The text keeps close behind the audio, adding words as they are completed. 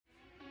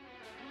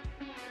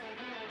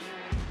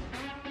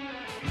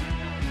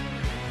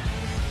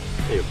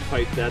You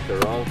piped that the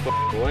wrong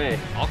way.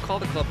 I'll call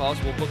the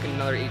clubhouse. We'll book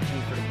another 18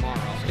 for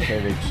tomorrow. Okay,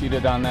 they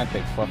cheated on that.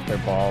 They fluffed their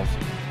balls.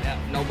 Yeah,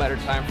 no better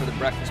time for the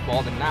breakfast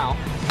ball than now.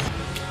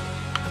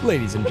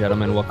 Ladies and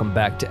gentlemen, welcome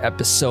back to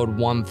episode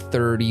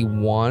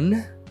 131.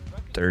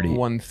 130.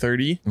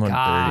 130.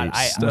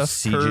 I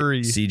Steph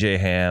Curry. CJ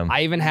Ham.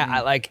 I even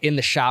had, like, in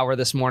the shower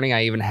this morning,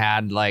 I even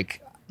had,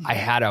 like, I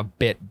had a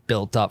bit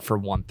built up for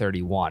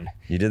 131.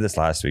 You did this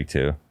last week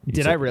too.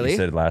 Did I really? You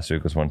said last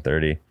week was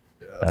 130.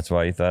 That's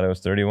why you thought it was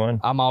 31?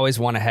 I'm always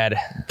one ahead.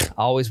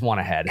 Always one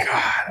ahead.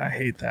 I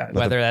hate that.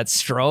 Whether that's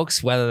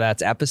strokes, whether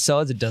that's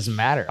episodes, it doesn't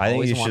matter. I think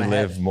Always you one should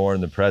ahead. live more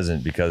in the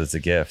present because it's a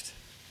gift.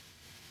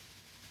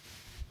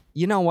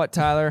 You know what,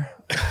 Tyler?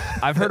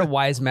 I've heard a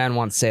wise man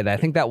once say that. I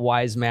think that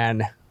wise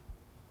man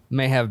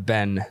may have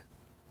been...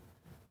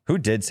 Who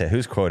did say?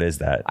 Whose quote is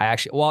that?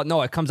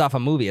 No, it comes off a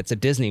movie. It's a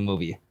Disney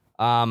movie.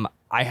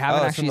 I haven't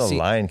it's actually from The seen...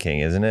 Lion King,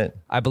 isn't it?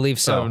 I believe I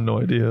so. have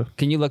no idea.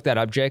 Can you look that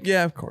up, Jake?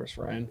 Yeah, of course,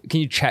 Ryan.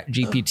 Can you chat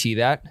GPT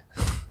that?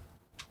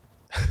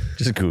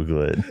 Just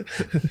Google it.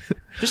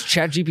 Just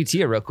chat GPT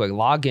it real quick.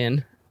 Log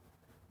in,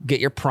 get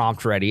your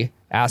prompt ready,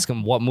 ask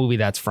him what movie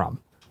that's from.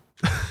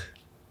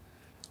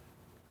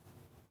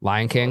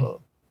 Lion King?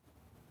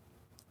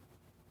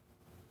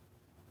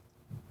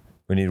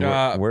 We need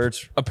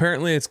words.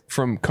 Apparently, it's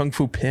from Kung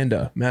Fu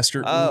Panda.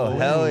 Master. Oh,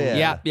 hell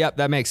yeah. Yep,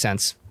 that makes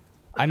sense.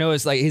 I know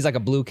he's like a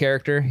blue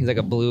character. He's like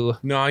a blue...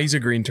 No, he's a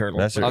green turtle.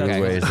 That's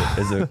Okay.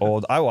 okay. Is it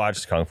old? I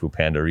watched Kung Fu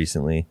Panda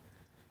recently.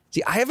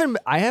 See, I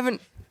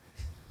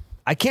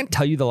can't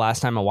tell you the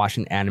last time I watched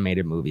an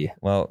animated movie.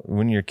 Well,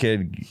 when you're a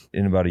kid,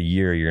 in about a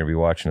year, you're going to be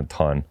watching a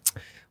ton.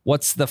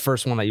 What's the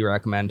first one that you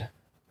recommend?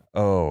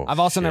 Oh, I've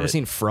also never shit.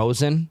 seen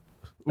Frozen.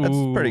 That's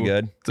pretty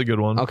good. It's a good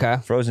one. Okay.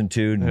 Frozen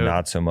 2,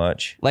 not so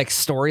much. Like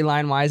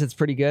storyline wise, it's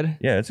pretty good.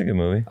 Yeah, it's a good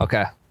movie.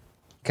 Okay.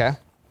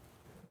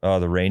 Oh,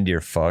 the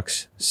reindeer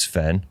fucks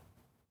Sven.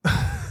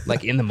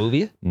 Like in the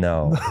movie?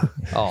 No.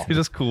 Oh. He's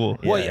just cool.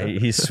 Yeah,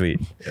 he's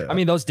sweet. I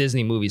mean, those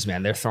Disney movies,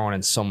 man, they're throwing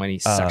in so many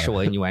sexual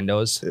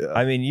innuendos.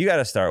 I mean, you got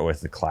to start with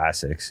the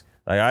classics.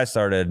 Like I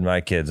started my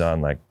kids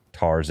on like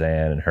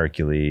Tarzan and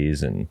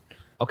Hercules and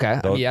Okay.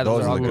 those,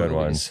 those are all the good movies.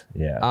 ones.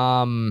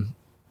 Yeah.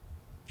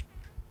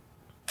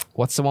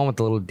 What's the one with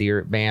the little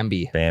deer?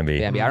 Bambi.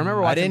 Bambi. I remember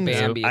watching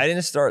Bambi. I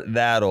didn't start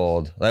that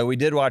old. Like we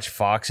did watch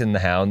Fox and the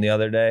Hound the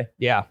other day.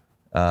 Yeah.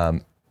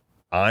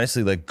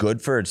 Honestly, like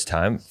good for its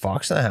time.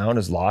 Fox and the Hound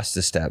has lost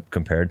a step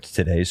compared to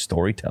today's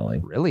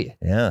storytelling. Really?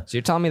 Yeah. So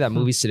you're telling me that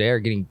movies today are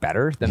getting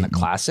better than the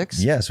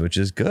classics? Yes, which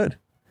is good.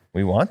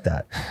 We want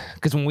that.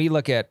 Because when we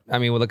look at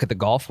the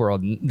golf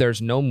world,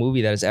 there's no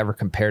movie that is ever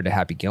compared to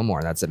Happy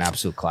Gilmore. That's an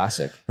absolute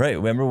classic. Right.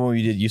 Remember when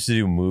we used to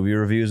do movie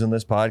reviews on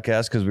this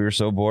podcast because we were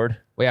so bored?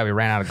 Well, yeah, we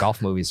ran out of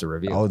golf movies to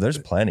review. Oh, there's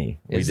plenty.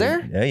 Is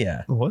there? Yeah,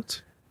 yeah.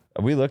 What?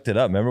 We looked it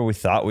up. Remember we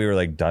thought we were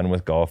like done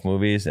with golf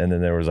movies and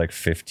then there was like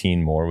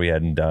 15 more we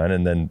hadn't done.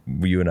 And then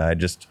you and I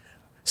just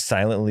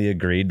silently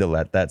agreed to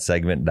let that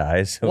segment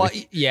die. So Well,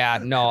 yeah,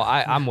 no,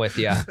 I'm with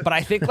you. But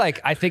I think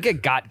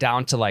it got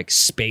down to like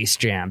Space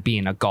Jam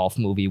being a golf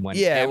movie when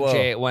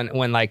MJ,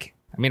 when like,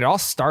 I mean, it all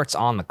starts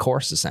on the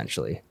course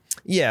essentially.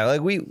 yeah, like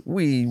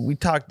we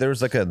talked, there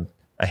was like a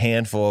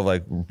handful of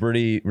like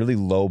really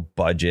low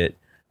budget,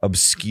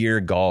 obscure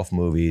golf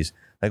movies.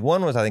 Like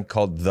one was I think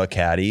called The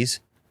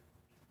Caddies.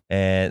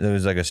 And it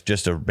was like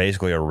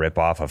basically a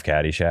ripoff of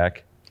Caddyshack.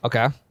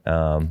 Okay.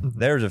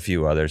 There's a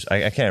few others.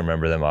 I can't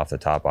remember them off the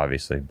top,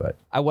 obviously, but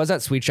I was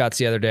at Sweet Shots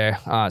the other day,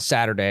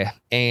 Saturday,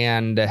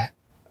 and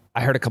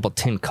I heard a couple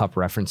Tin Cup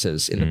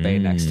references in the bay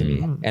next to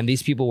me. And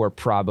these people were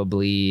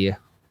probably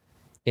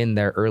in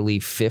their early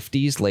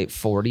 50s, late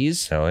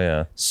 40s. hell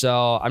yeah.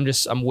 So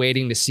I'm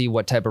waiting to see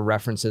what type of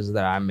references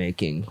that I'm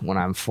making when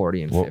I'm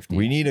 40 and Well, 50.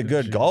 we need a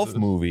good golf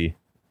movie.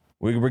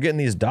 We're getting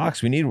these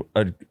docs. We need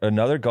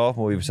another golf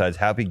movie besides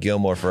Happy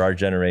Gilmore for our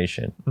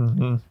generation.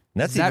 Mm-hmm. And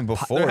that's even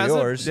before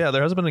yours. Yeah,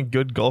 there hasn't been a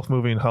good golf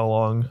movie in how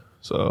long?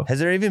 So Has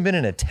there even been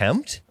an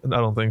attempt? I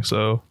don't think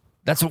so.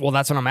 That's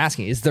what I'm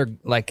asking. Is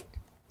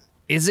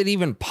it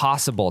even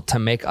possible to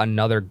make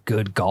another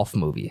good golf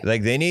movie?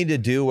 Like they need to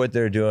do what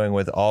they're doing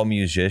with all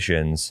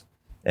musicians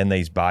and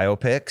these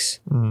biopics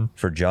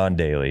for John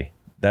Daly.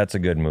 That's a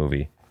good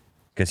movie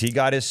because he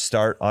got his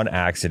start on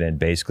accident.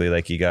 Basically,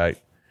 like he got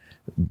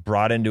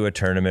brought into a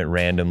tournament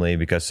randomly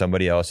because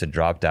somebody else had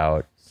dropped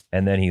out,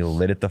 and then he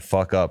lit it the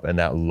fuck up, and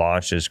that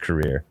launched his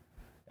career.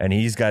 And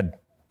he's got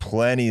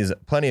plenty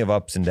of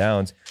ups and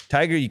downs.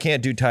 Tiger, you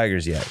can't do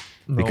Tigers yet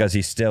because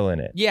he's still in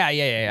it. Yeah.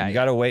 You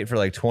got to wait for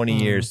like 20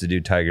 years to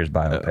do Tiger's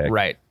biopic.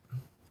 Right.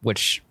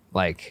 Which,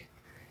 like,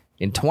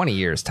 in 20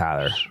 years,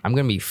 Tyler, I'm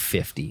going to be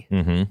 50.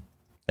 And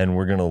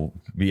we're going to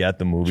be at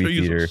the movie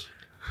theater. Jesus.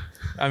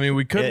 I mean,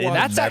 we could. Yeah,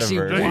 That's actually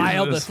Metaverse.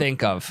 wild to Jesus.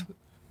 think of.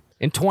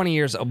 In 20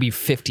 years, I'll be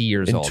 50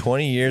 years In old.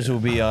 20 years, we'll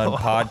be on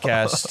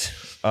podcast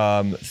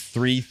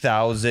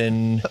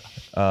 3,000.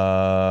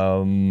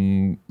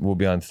 We'll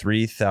be on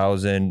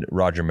 3,000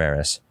 Roger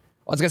Maris.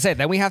 I was gonna say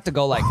then we have to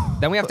go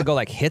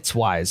like hits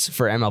wise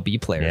for MLB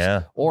players.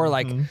 Yeah. Or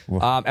like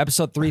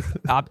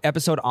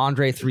episode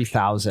Andre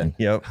 3000.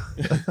 Yep.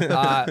 Who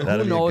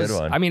That'd be knows? a good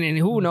one. I mean, and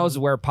who knows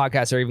where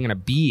podcasts are even gonna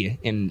be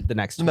in the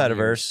next The 20 years.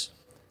 metaverse.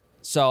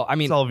 So I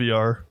mean, It's all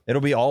VR.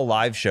 It'll be all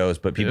live shows,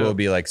 but people Yeah. will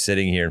be like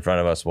sitting here in front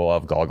of us. We'll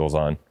have goggles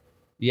on.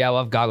 yeah, we'll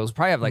have goggles. We'll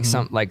probably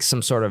have like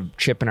some sort of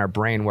chip in our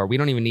brain where we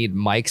don't even need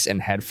mics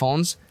and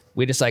headphones.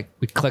 We just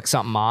we click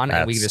something on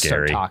and we can That's just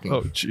start scary. talking.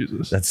 Oh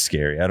Jesus. That's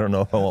scary. I don't know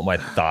if I want my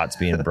thoughts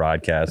being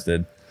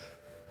broadcasted.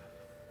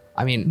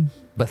 I mean,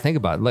 but think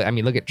about it.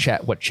 Look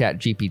at what Chat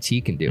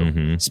GPT can do.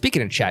 Mm-hmm.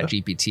 Speaking of Chat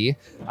GPT,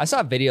 I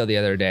saw a video the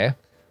other day.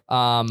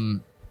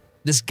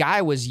 This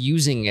guy was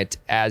using it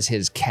as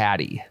his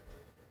caddy.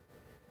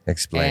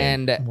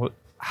 Explain. And What?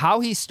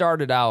 how he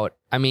started out,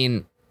 I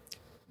mean,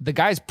 the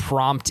guy's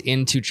prompt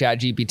into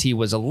Chat GPT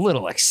was a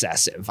little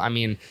excessive. I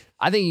mean,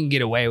 I think you can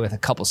get away with a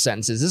couple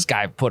sentences. This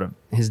guy put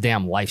his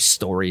damn life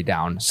story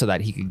down so that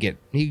he could get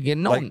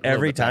known. Like a little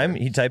every bit better. time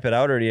he type it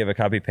out, or do you have a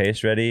copy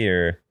paste ready?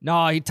 Or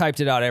No, he typed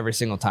it out every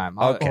single time.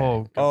 okay,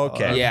 Oh, God.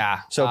 okay,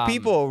 Yeah. So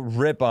people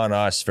rip on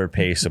us for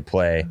pace of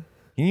play.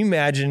 Can you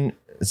imagine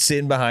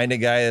sitting behind a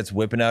guy that's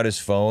whipping out his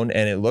phone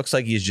and it looks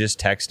like he's just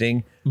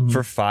texting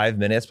for 5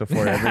 minutes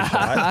before every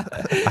shot?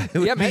 I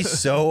would Yeah, be man.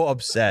 so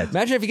upset.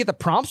 Imagine if you get the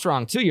prompts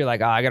wrong too. You're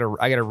like, I gotta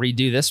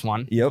redo this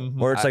one. Yep.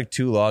 Or it's like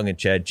too long and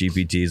Chat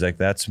GPT's like,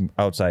 that's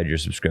outside your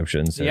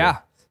subscription. So.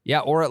 Yeah.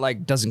 Or it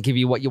like doesn't give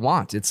you what you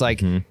want. It's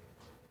like,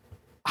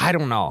 I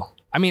don't know.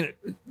 I mean,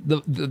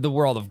 the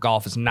world of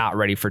golf is not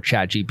ready for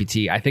Chat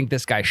GPT. I think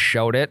this guy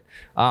showed it.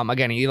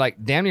 Again, he like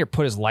damn near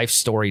put his life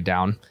story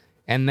down.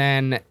 And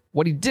then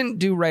what he didn't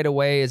do right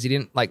away is he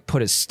didn't like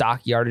put his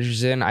stock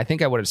yardages in. I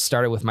think I would have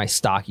started with my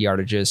stock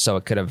yardages so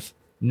it could have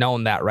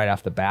known that right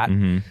off the bat.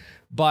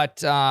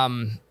 But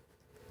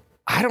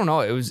I don't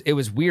know. It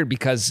was weird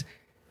because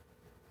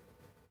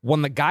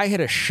when the guy hit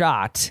a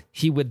shot,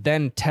 he would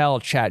then tell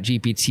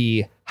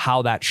ChatGPT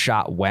how that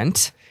shot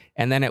went,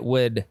 and then it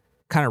would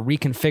kind of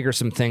reconfigure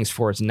some things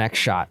for his next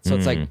shot. So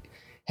it's like,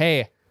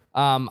 hey,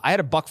 I had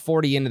a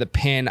 $140 into the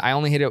pin. I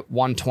only hit it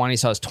 120,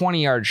 so I was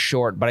 20 yards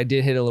short, but I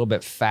did hit a little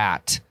bit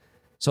fat.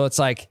 So it's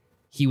like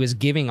he was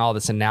giving all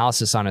this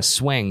analysis on his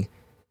swing.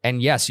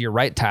 And yes, you're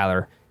right,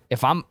 Tyler.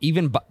 If I'm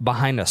even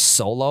behind a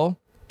solo,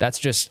 that's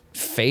just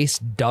face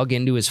dug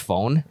into his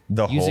phone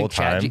The whole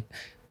time.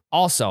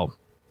 Also,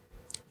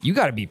 you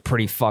got to be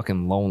pretty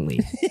fucking lonely.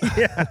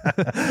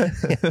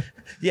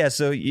 Yeah,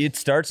 so it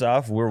starts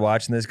off, we're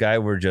watching this guy,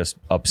 we're just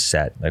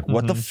upset. Like,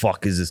 what the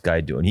fuck is this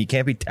guy doing? He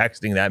can't be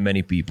texting that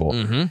many people.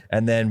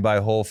 And then by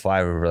hole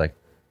 5, we're like,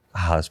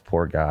 this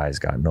poor guy's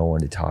got no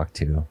one to talk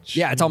to.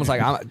 Yeah, it's almost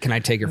like, can I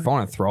take your phone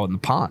and throw it in the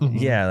pond?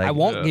 Yeah, like, I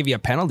won't give you a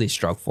penalty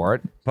stroke for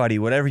it. buddy,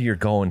 whatever you're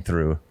going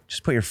through,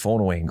 just put your phone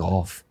away in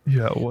golf.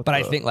 Yeah. What? But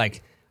the-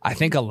 I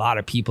think a lot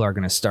of people are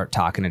going to start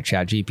talking to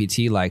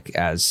ChatGPT like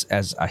as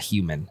a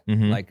human,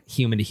 like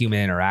human to human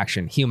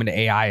interaction, human to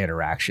AI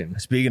interaction.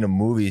 Speaking of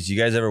movies, you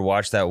guys ever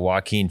watch that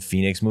Joaquin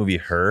Phoenix movie,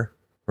 Her,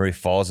 where he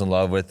falls in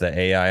love with the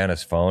AI on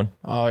his phone?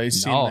 Oh, I've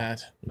seen No.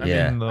 that.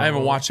 Yeah. No. I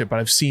haven't watched it, but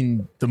I've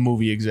seen the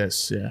movie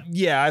exists. Yeah.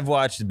 Yeah, I've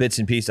watched bits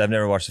and pieces. I've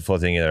never watched the full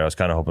thing either. I was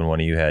kind of hoping one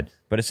of you had.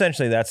 But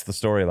essentially, that's the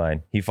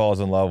storyline. He falls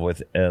in love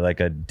with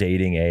like a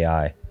dating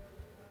AI.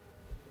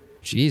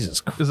 Jesus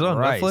Christ. Is it on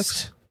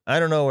Netflix? I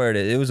don't know where it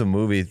is. It was a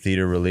movie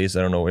theater release.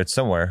 I don't know. It's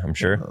somewhere, I'm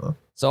sure.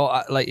 So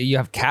like you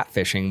have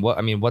catfishing.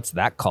 What's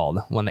that called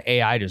when the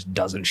AI just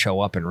doesn't show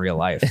up in real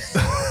life?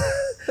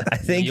 I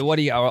think What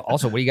do you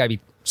got to be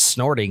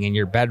snorting in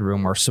your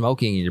bedroom or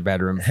smoking in your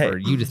bedroom for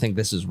Hey. you to think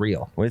this is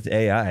real? with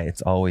AI,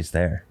 it's always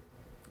there.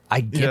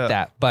 I get Yeah.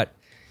 that, but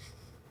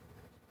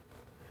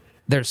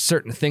there's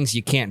certain things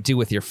you can't do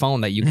with your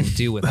phone that you can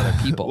do with other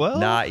people. Well,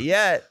 Not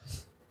yet.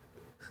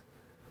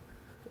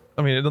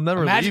 I mean, it'll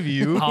never Imagine- leave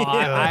you. Oh,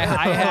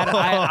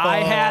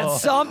 I had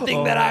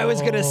something that I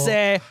was gonna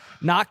say.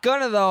 Not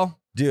gonna though.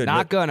 Dude, Not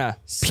look, gonna.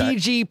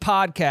 PG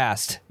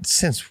podcast.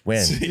 Since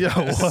when? Yeah.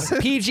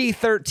 What?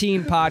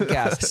 PG-13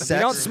 podcast. We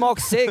don't smoke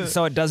cigs,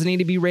 so it doesn't need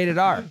to be rated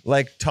R.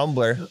 Like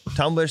Tumblr.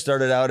 Tumblr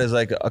started out as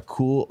like a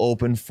cool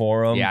open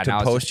forum Yeah, to now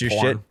it's post just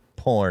your porn. shit.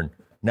 Porn.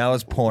 Now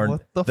it's porn.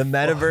 What the fuck?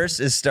 metaverse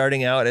is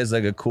starting out as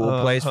like a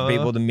cool place for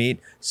people to meet.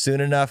 Soon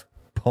enough,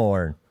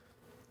 porn.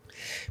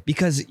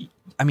 Because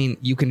I mean,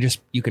 you can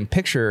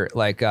picture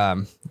like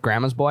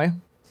Grandma's Boy.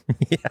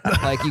 Yeah.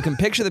 Like you can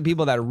picture the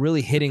people that are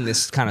really hitting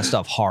this kind of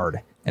stuff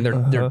hard, and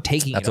they're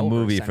taking That's it a over,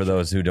 movie for essentially.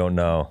 those who don't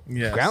know.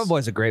 Yes. Grandma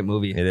Boy's a great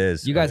movie. It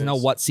is. You guys It know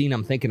is. what scene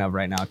I'm thinking of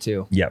right now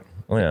too. Yep.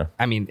 Oh yeah.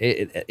 I mean,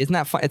 isn't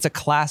that fun? It's a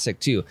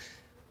classic too.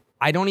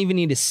 I don't even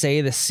need to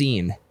say the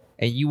scene,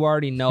 and you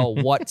already know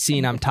what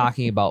scene I'm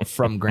talking about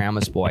from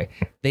Grandma's Boy.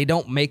 They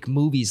don't make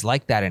movies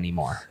like that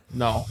anymore.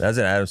 No. That's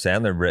an Adam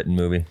Sandler written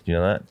movie. Do you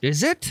know that?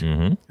 Is it?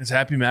 It's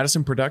Happy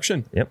Madison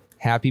production. Yep.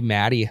 Happy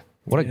Maddie.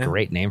 What a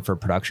great name for a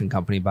production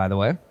company, by the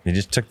way. He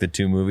just took the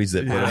two movies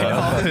that put it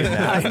on.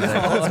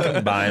 Let's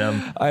combine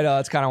them. I know,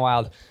 it's kind of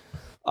wild.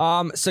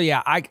 So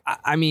yeah,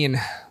 I mean,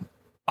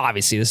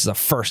 obviously this is the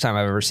first time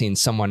I've ever seen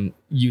someone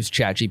use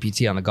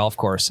ChatGPT on the golf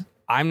course.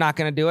 I'm not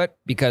going to do it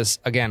because,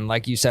 again,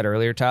 like you said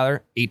earlier,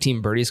 Tyler,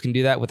 18 birdies can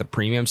do that with a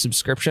premium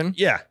subscription.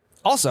 Yeah.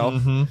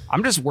 Also,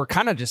 we're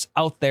kind of just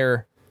out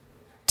there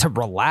to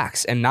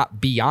relax and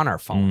not be on our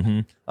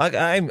phone.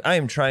 I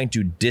am trying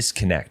to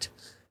disconnect.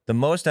 The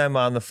most I'm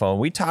on the phone,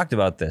 we talked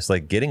about this,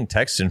 like getting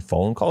texts and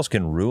phone calls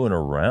can ruin a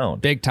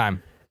round. Big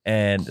time.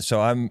 And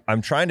so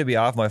I'm trying to be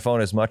off my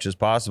phone as much as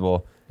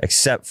possible,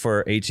 except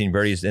for 18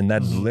 birdies. And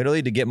that's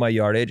literally to get my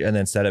yardage and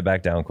then set it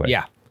back down quick.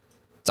 Yeah.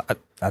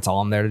 That's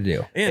all I'm there to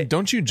do. And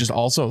don't you just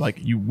also like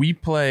you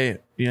play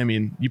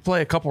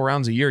a couple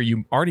rounds a year,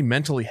 you already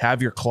mentally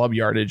have your club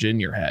yardage in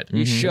your head.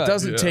 You should. It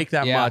doesn't take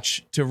that Yeah.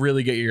 much to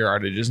really get your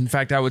yardages. In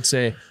fact, I would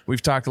say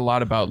we've talked a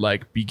lot about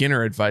like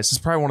beginner advice. It's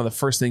probably one of the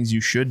first things you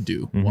should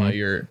do while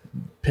you're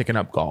picking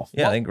up golf.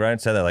 Yeah, I think Ryan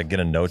said that, like get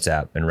a notes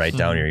app and write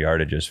down your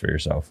yardages for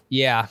yourself.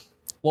 Yeah.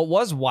 What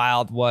was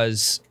wild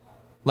was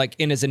like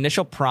in his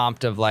initial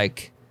prompt of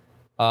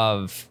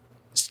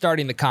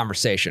starting the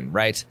conversation,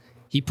 right?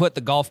 He put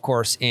the golf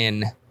course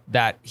in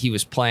that he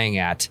was playing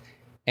at,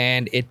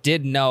 and it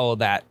did know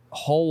that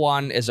hole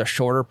 1 is a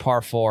shorter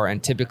par 4,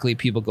 and typically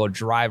people go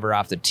driver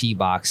off the tee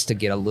box to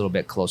get a little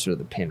bit closer to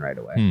the pin right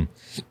away,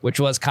 which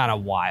was kind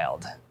of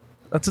wild.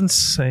 That's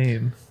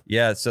insane.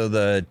 Yeah, so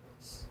the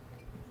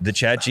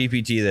chat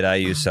GPT that I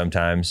use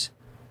sometimes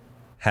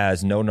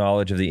has no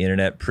knowledge of the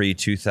internet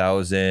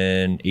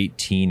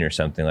pre-2018 or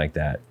something like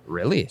that.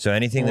 Really? So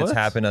anything that's What?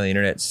 happened on the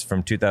internet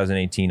from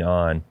 2018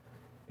 on,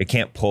 it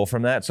can't pull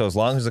from that. So as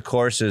long as the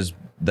course's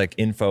like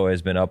info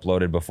has been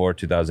uploaded before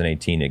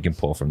 2018, it can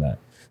pull from that.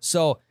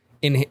 So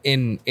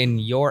in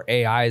your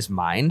AI's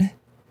mind,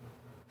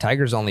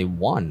 Tiger's only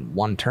won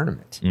one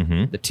tournament,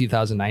 the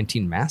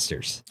 2019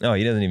 Masters. Oh,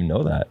 he doesn't even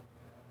know that.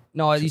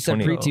 No, you said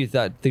 20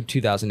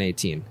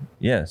 pre-2018.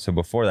 Yeah, so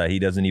before that, he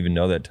doesn't even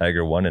know that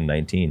Tiger won in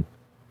 19.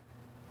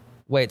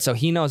 Wait, so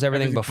he knows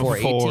everything before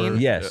 18?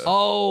 Yes.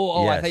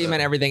 Oh, I Yes. thought you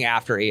meant everything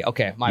after 8.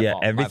 Okay, my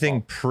fault. everything my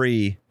fault.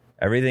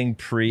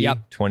 pre Yep.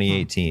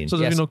 2018. So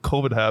Yes. even though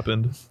COVID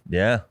happened,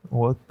 Yeah.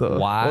 what the?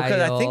 Wild. Because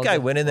I think I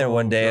went in there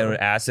one day and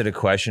asked it a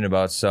question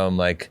about some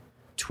like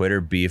Twitter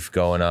beef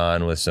going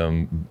on with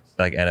some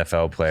like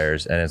NFL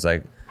players, and it's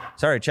like,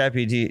 sorry,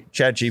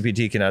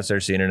 ChatGPT cannot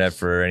search the internet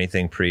for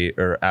anything pre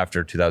or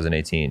after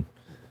 2018.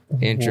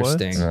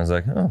 Interesting. And I was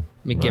like, oh,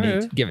 I mean, give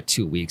it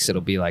 2 weeks.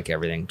 It'll be like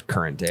everything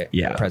current day,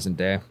 present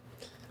day.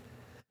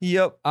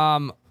 yep.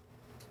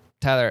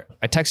 Tyler,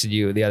 I texted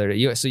you the other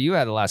day. So you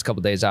had the last couple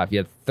of days off. You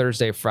had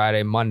Thursday,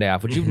 Friday, Monday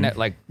off, which you've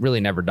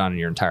really never done in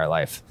your entire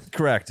life.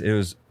 Correct. It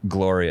was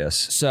glorious.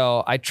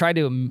 So I tried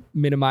to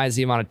minimize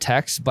the amount of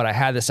texts, but I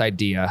had this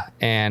idea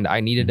and I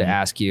needed to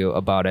ask you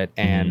about it,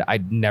 and I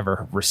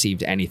never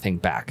received anything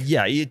back.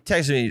 Yeah, you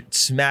texted me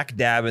smack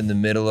dab in the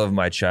middle of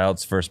my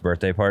child's first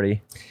birthday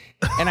party.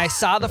 And I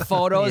saw the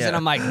photos and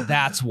I'm like,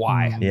 that's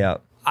why. Yeah.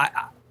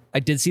 I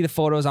did see the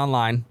photos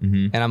online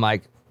and I'm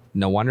like,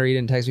 no wonder you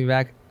didn't text me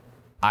back.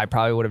 I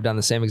probably would have done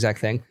the same exact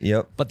thing.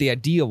 Yep. But the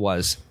idea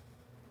was,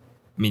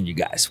 I mean, you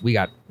guys,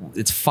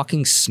 it's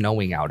fucking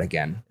snowing out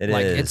again. It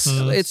It's is.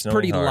 it's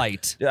pretty Snowing hard.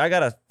 light. Dude, I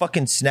got a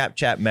fucking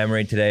Snapchat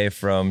memory today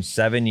from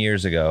 7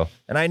 years ago.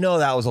 And I know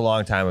that was a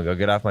long time ago.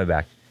 Get off my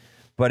back.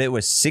 But it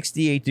was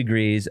 68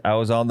 degrees. I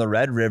was on the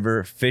Red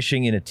River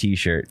fishing in a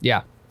t-shirt.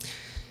 Yeah.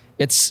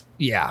 We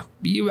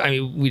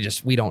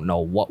don't know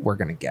what we're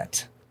going to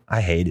get.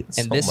 I hate it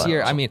And so this much.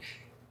 year, I mean,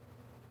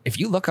 if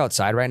you look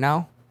outside right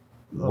now,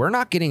 we're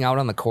not getting out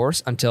on the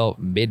course until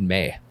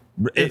mid-May.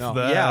 If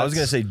Yeah, I was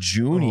going to say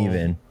June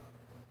even.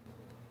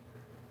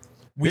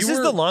 This is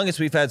the longest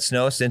we've had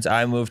snow since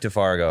I moved to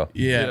Fargo.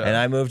 Yeah. And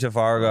I moved to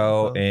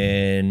Fargo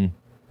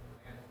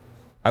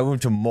I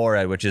moved to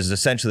Moorhead, which is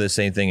essentially the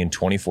same thing in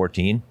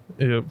 2014.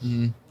 Yep.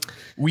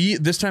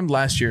 This time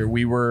last year,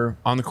 we were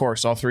on the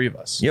course, all three of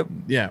us. Yep.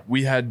 Yeah.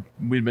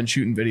 we'd been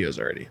shooting videos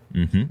already.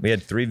 We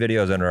had 3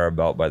 videos under our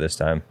belt by this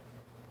time.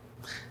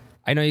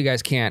 I know you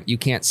guys can't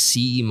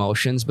see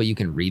emotions, but you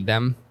can read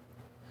them.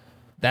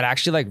 That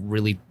actually like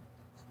really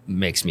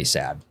makes me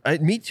sad.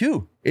 Me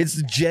too.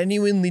 It's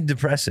genuinely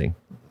depressing.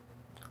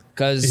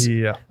 Because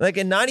Yeah. Like,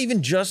 and not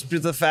even just through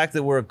the fact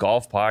that we're a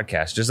golf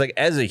podcast, just like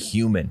as a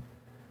human,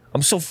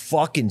 I'm so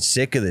fucking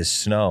sick of this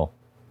snow.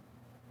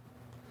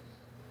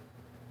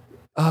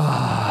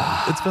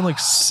 It's been like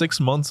 6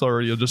 months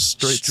already of just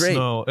straight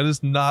snow. It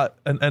is not,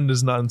 an end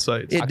is not in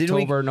sight. Yeah, didn't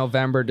we- October,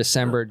 November,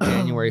 December,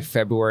 January,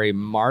 February,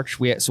 March.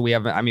 We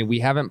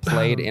haven't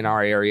played in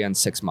our area in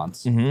 6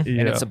 months, and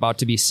it's about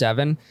to be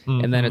 7,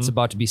 and then it's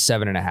about to be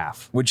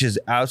 7.5. Which is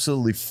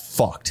absolutely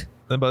fucked.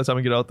 Then by the time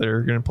we get out there,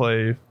 you're going to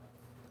play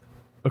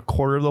a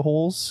quarter of the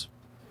holes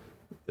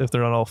if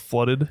they're not all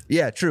flooded.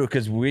 Yeah, true,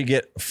 because we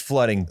get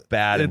flooding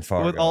bad in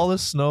Fargo. With all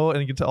this snow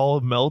and you get to all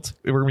melt,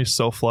 we're going to be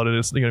so flooded.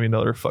 It's going to be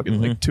another fucking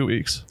like 2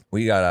 weeks.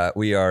 We are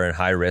in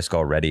high risk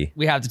already.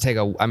 We have to take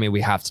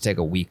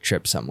a week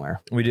trip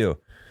somewhere. We do.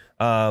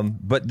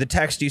 But the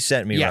text you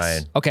sent me,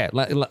 Ryan. Okay.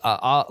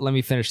 Let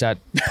me finish that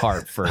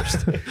part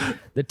first.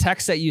 The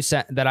text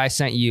that I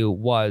sent you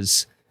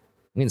was,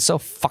 I mean, so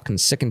fucking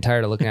sick and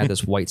tired of looking at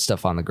this white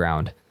stuff on the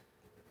ground.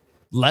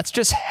 Let's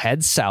just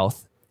head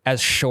south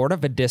as short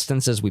of a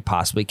distance as we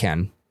possibly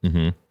can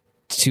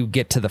to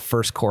get to the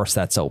first course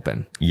that's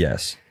open.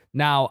 Yes.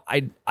 Now,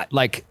 I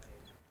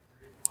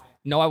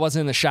no, I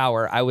wasn't in the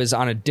shower. I was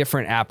on a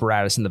different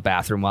apparatus in the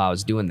bathroom while I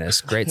was doing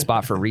this. Great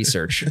spot for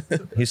research.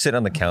 He's sitting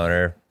on the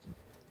counter.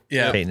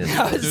 Yeah. Painting his-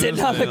 I was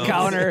sitting on the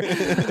counter.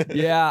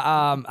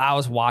 Yeah, I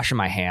was washing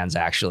my hands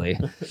actually.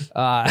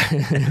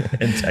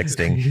 and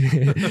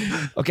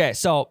texting. Okay,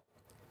 so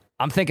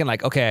I'm thinking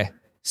like, okay,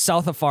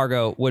 south of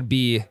Fargo would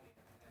be,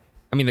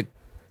 I mean,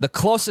 the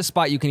closest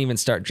spot you can even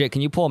start. Jake,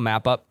 can you pull a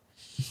map up?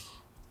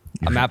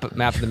 A map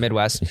of the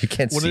Midwest. You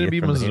can't Wouldn't see it be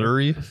from here.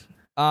 Missouri?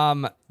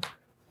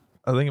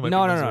 I think it might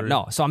No, be no, Missouri.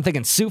 no. So I'm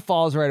thinking Sioux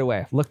Falls right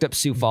away. Looked up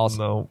Sioux Falls.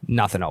 No.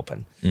 Nothing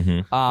open.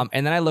 And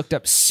then I looked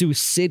up Sioux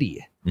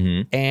City.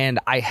 And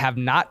I have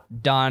not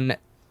done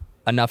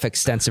enough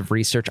extensive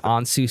research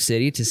on Sioux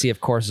City to see if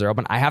courses are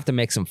open. I have to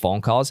make some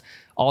phone calls.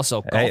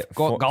 Also, Hey,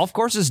 golf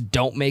courses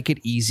don't make it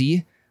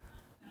easy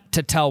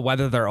to tell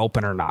whether they're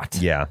open or not.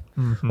 Yeah.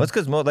 That's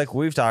because, like,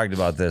 we've talked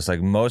about this.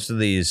 Like, most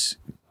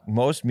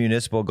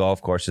municipal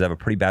golf courses have a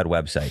pretty bad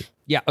website.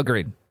 Yeah,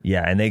 agreed.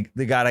 Yeah, and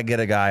they got to get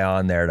a guy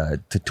on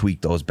there to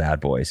tweak those bad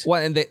boys.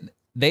 Well, and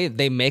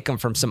they make them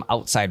from some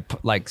outside,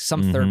 like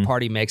some third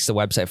party makes the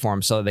website for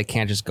them, so they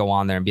can't just go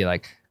on there and be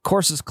like,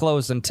 course is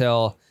closed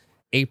until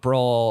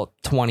April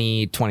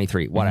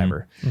 2023,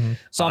 whatever.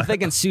 So I'm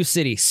thinking Sioux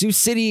City. Sioux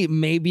City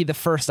may be the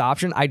first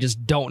option. I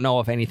just don't know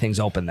if anything's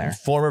open there.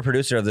 Former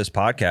producer of this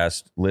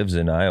podcast lives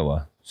in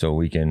Iowa, so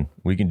we can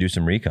do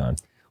some recon.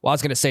 Well, I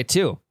was going to say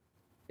too,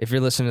 if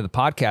you're listening to the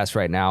podcast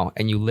right now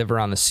and you live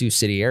around the Sioux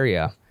City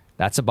area,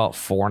 that's about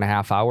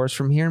 4.5 hours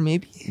from here,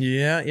 maybe.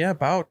 Yeah,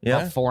 about.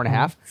 About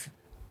 4.5.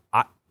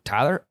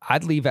 Tyler,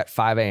 I'd leave at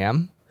 5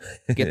 a.m.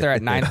 Get there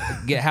at 9.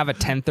 Have a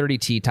 10:30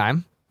 tee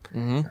time.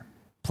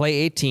 Play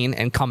 18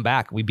 and come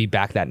back. We'd be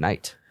back that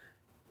night.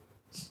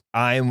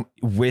 I'm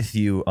with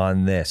you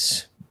on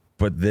this,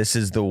 but this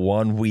is the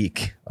 1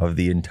 week of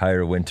the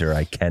entire winter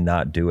I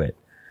cannot do it.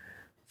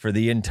 For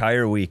the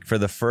entire week, for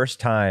the first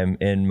time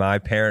in my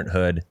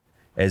parenthood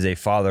as a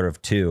father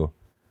of 2,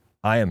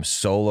 I am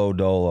solo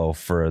dolo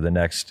for the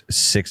next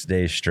 6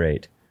 days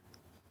straight.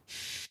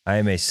 I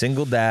am a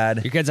single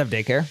dad. Your kids have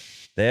daycare?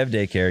 They have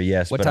daycare,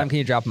 yes. What but time can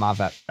you drop them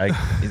off at?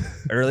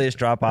 earliest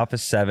drop off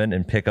is 7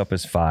 and pick up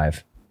is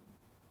 5.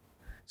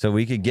 So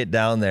we could get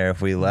down there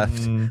if we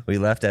left. We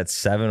left at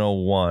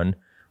 7:01.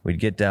 We'd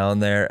get down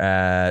there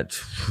at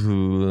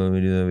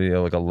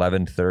like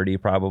 11:30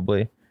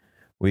 probably.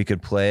 We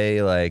could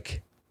play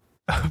like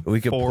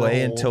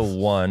play until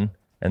 1,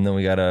 and then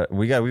we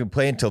can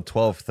play until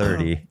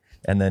 12:30,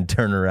 and then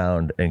turn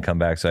around and come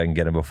back so I can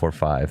get him before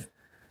 5.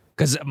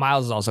 Because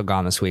Miles is also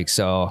gone this week,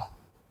 so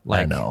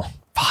like, I know.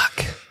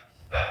 Fuck.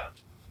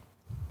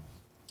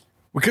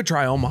 We could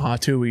try Omaha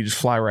too. We just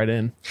fly right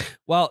in.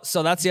 Well,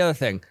 so that's the other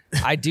thing.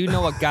 I do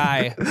know a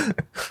guy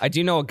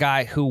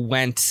who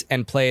went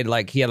and played,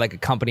 like, he had like a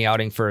company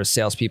outing for his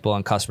salespeople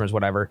and customers,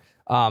 whatever.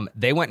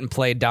 They went and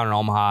played down in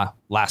Omaha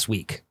last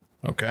week.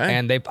 Okay.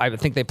 And I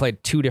think they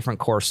played 2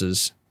 different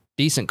courses,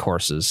 decent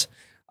courses.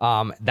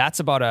 That's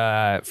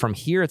about from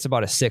here, it's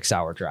about a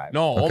 6-hour drive.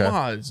 No,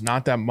 Omaha is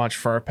not that much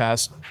far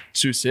past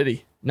Sioux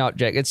City. No,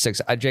 Jake, it's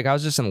 6. Jake, I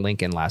was just in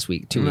Lincoln last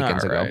week, 2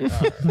 weekends ago. All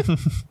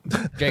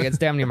right. Jake, it's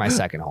damn near my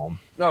second home.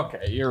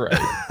 Okay, you're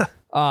right.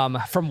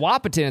 From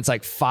Wahpeton, it's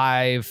like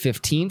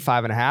 5:15,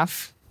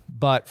 5.5.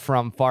 But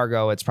from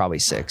Fargo, it's probably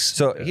 6.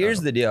 So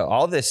here's the deal.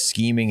 All this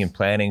scheming and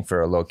planning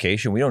for a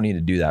location, we don't need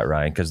to do that,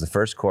 Ryan, because the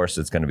first course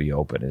that's going to be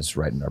open is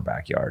right in our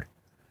backyard.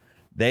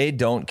 They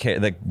don't care.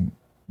 Like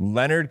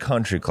Leonard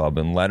Country Club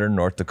in Leonard,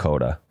 North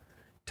Dakota,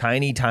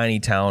 tiny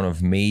town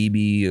of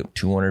maybe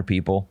 200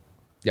 people.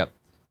 Yep.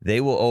 They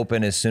will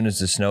open as soon as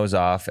the snow's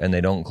off, and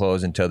they don't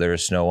close until there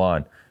is snow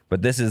on.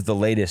 But this is the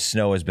latest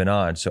snow has been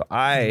on. So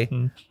I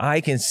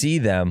can see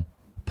them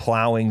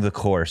plowing the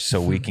course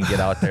so we can get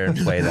out there and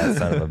play that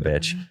son of a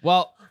bitch.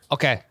 Well,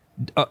 okay.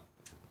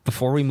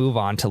 Before we move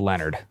on to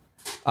Leonard,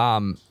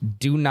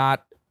 do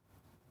not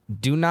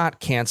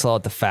cancel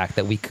out the fact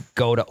that we could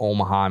go to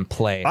Omaha and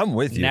play. I'm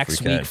with you if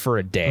next we can. week for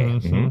a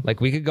day. Like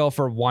we could go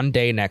for one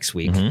day next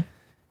week,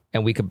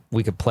 and we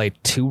could play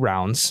 2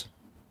 rounds.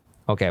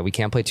 Okay, we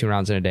can't play 2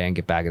 rounds in a day and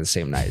get back at the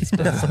same night.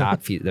 It's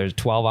not. There's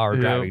 12-hour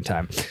driving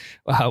time.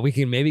 We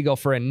can maybe go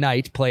for a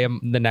night, play them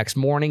the next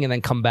morning, and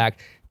then come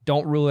back.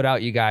 Don't rule it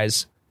out, you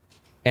guys.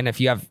 And if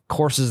you have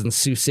courses in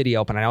Sioux City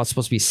open, I know it's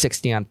supposed to be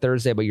 60 on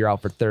Thursday, but you're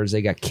out for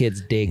Thursday. Got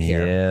kids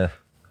daycare. Yeah.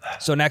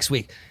 So next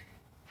week,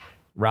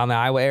 around the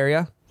Iowa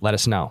area, let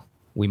us know.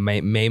 We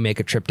may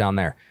make a trip down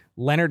there.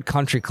 Leonard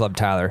Country Club,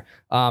 Tyler.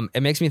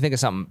 It makes me think of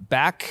something.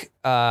 Back,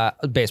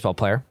 a baseball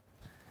player.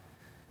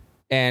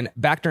 And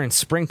back during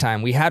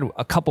springtime, we had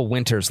a couple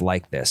winters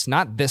like this.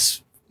 Not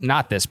this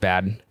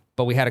bad,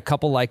 but we had a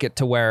couple like it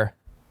to where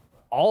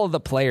all of the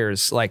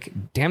players, like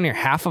damn near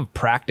half of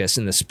practice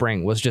in the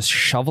spring was just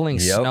shoveling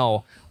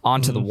snow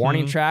onto the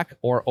warning track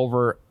or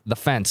over the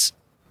fence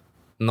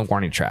in the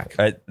warning track.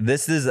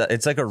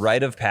 It's like a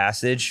rite of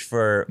passage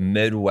for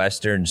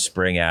Midwestern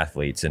spring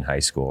athletes in high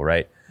school,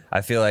 right?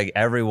 I feel like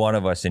every one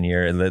of us in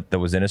here that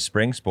was in a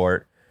spring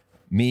sport,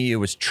 me, it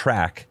was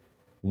track.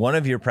 One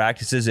of your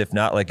practices, if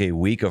not like a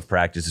week of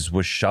practices,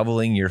 was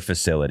shoveling your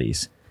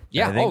facilities.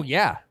 Yeah. I think Oh,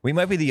 yeah. We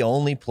might be the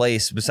only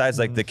place besides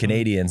like the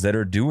Canadians that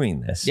are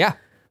doing this. Yeah.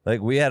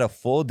 Like we had a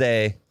full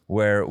day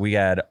where we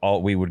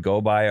would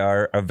go by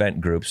our event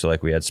groups. So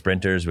like we had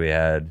sprinters, we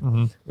had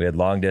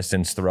long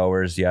distance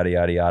throwers, yada,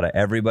 yada, yada.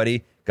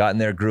 Everybody got in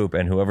their group,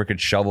 and whoever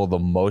could shovel the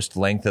most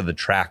length of the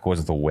track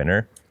was the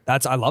winner.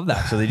 I love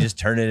that. So they just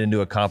turned it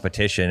into a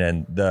competition,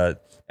 and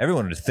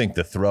everyone would think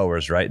the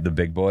throwers, right? The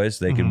big boys,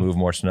 they could move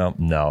more snow.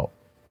 No.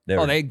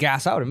 They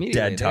gas out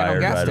immediately. dead They got no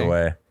tired gas right tank.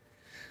 away.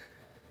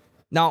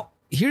 Now,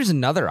 here's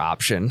another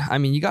option. I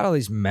mean, you got all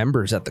these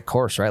members at the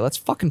course, right? Let's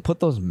fucking put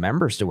those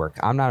members to work.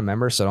 I'm not a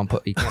member, so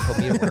you can't put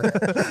me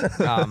to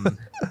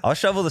work. I'll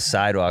shovel the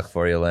sidewalk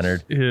for you,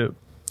 Leonard. Yeah.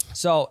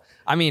 So,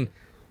 I mean,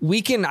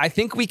 I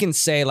think we can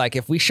say, like,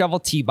 if we shovel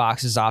tee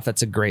boxes off,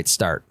 that's a great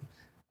start.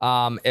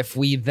 If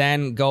we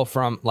then go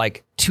from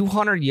like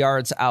 200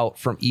 yards out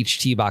from each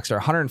tee box, or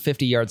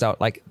 150 yards out,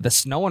 like the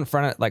snow in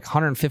front of, like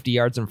 150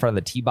 yards in front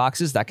of the tee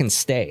boxes, that can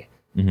stay.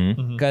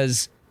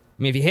 Because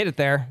I mean, if you hit it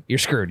there, you're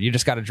screwed. You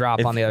just got to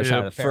drop on the other side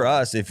of the fairway. For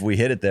us, if we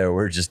hit it there,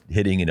 we're just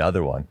hitting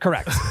another one.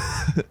 Correct.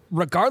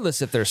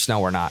 Regardless if there's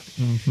snow or not.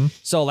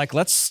 So, like,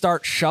 let's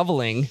start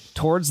shoveling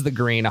towards the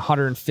green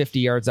 150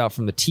 yards out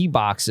from the tee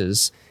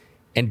boxes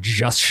and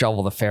just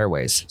shovel the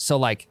fairways. So,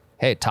 like,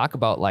 hey, talk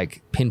about,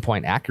 like,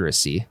 pinpoint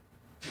accuracy.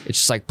 It's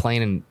just like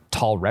playing in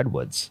tall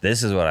redwoods.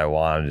 This is what I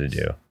wanted to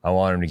do. I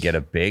want them to get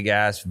a big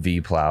ass V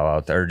plow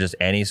out there, or just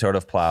any sort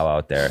of plow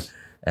out there.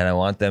 And I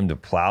want them to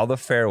plow the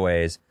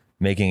fairways,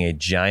 making a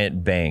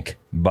giant bank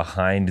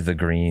behind the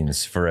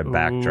greens for a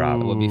backdrop.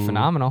 That would be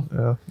phenomenal.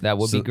 Yeah. That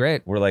would be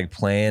great. We're like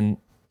playing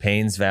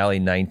Paynes Valley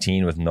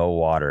 19 with no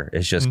water.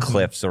 It's just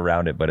cliffs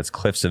around it, but it's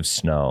cliffs of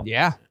snow.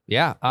 Yeah.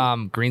 Yeah.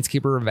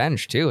 Greenskeeper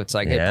Revenge, too. It's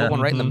like, hey, Yeah. put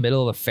one right in the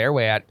middle of the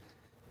fairway at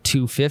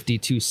 250,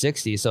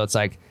 260. So it's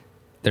like,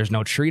 there's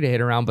no tree to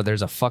hit around, but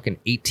there's a fucking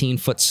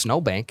 18-foot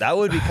snowbank. That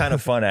would be kind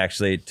of fun,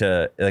 actually,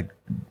 to like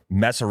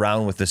mess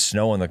around with the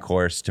snow on the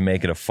course to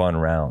make it a fun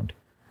round.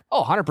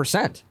 Oh,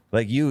 100%.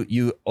 Like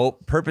you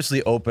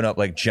purposely open up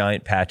like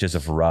giant patches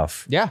of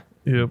rough, Yeah.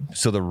 Yep.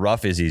 so the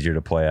rough is easier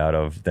to play out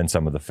of than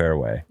some of the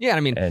fairway. Yeah. I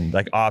mean, And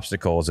like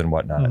obstacles and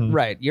whatnot.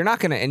 right. You're not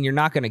going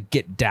to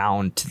get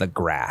down to the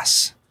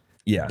grass,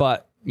 Yeah.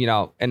 but you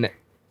know, and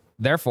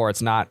therefore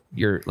it's not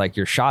your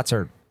shots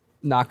are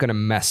not going to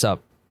mess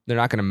up. They're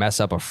not going to mess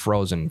up a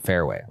frozen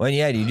fairway. well,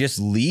 yeah, you just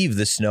leave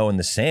the snow in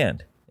the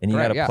sand and you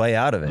Right, got to yeah. play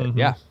out of it.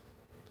 Yeah.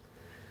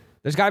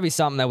 There's got to be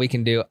something that we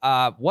can do.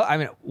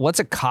 What's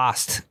it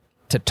cost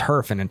to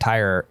turf an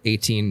entire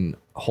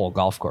 18-hole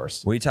golf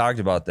course? We talked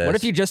about this. What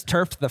if you just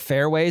turfed the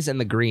fairways and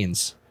the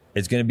greens?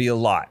 It's going to be a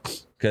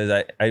lot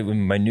because I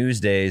in my news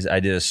days, I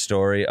did a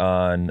story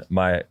on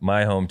my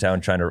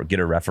hometown trying to get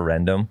a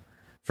referendum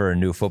for a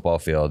new football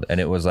field. And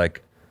it was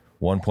like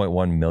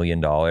 $1.1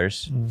 million.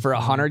 For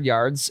 100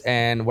 yards,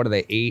 and what are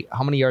they,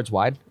 how many yards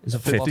wide is a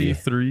football 50.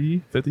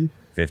 field? 50.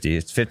 50.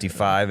 It's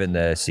 55 in the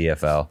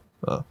CFL.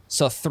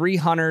 So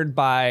 300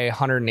 by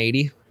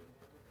 180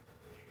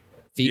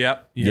 feet.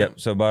 Yep.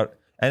 So about,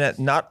 and at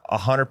not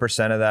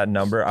 100% of that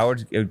number,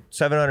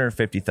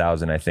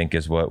 750,000, I think,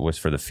 is what was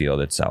for the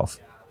field itself.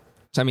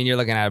 So I mean, you're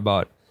looking at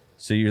about,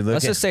 So you're looking,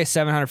 let's just say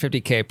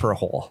 $750K per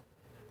hole.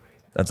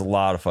 that's a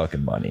lot of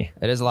fucking money.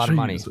 It is a lot of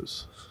money,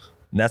 Jesus.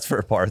 And that's for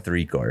a par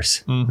 3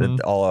 course.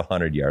 That's all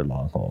 100-yard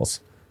long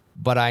holes.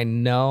 but I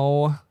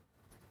know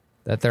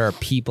that there are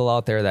people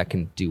out there that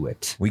can do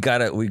it. We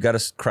got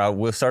a crowd.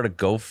 We'll start a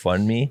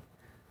GoFundMe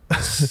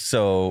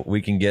so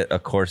we can get a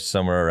course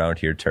somewhere around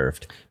here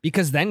turfed.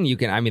 Because then you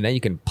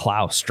can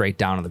plow straight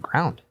down to the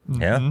ground.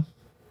 Yeah.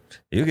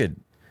 You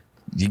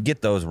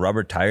get those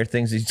rubber tire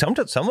things.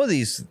 Sometimes some of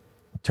these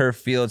turf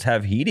fields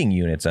have heating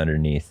units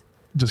underneath.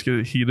 Just get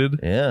it heated.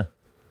 Yeah.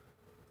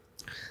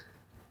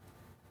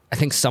 I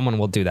think someone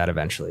will do that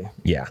eventually.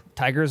 Yeah.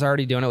 Tiger's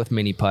already doing it with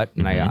mini putt,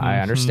 and I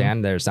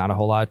understand there's not a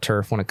whole lot of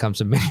turf when it comes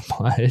to mini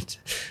putt,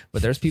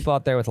 but there's people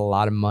out there with a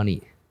lot of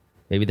money.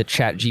 Maybe the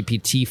Chat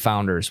GPT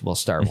founders will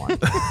start one.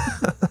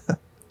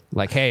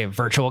 Like, hey,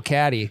 virtual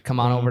caddy, come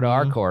on over to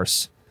our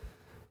course.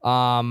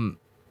 That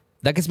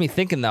gets me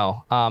thinking,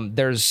 though.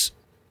 There's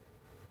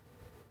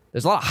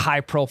a lot of high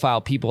profile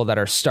people that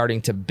are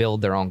starting to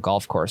build their own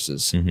golf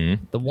courses. The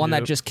one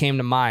that just came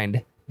to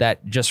mind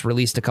that just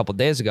released a couple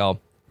days ago,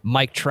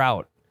 Mike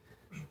Trout,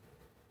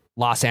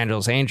 Los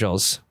Angeles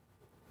Angels,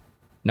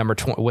 number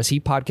 20. Was he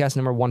podcast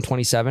number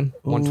 127?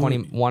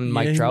 121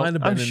 Mike Trout?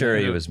 I'm sure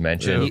he was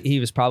mentioned. He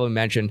was probably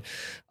mentioned.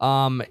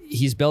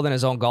 He's building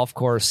his own golf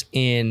course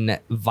in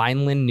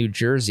Vineland, New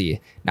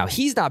Jersey. Now,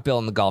 he's not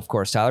building the golf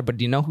course, Tyler, but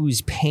do you know who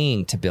he's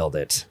paying to build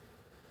it?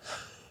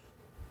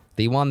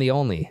 The one, the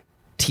only,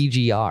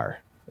 TGR.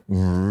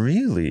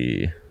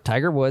 Really?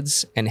 Tiger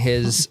Woods and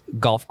his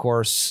golf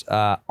course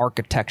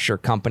architecture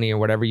company, or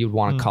whatever you'd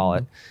want to call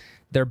it.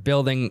 They're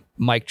building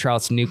Mike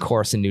Trout's new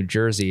course in New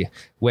Jersey,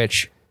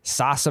 which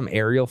saw some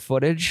aerial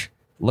footage.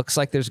 Looks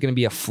like there's going to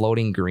be a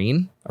floating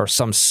green or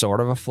some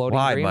sort of a floating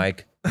Why, green.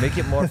 Mike? Make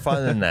it more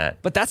fun than that.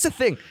 But that's the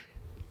thing.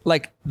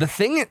 Like the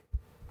thing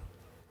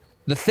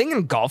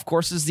in golf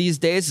courses these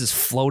days is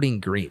floating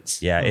greens.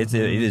 Yeah, it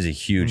is a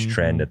huge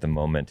trend at the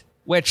moment.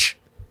 Which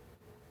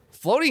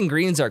floating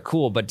greens are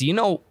cool, but do you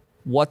know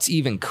what's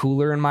even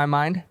cooler in my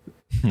mind?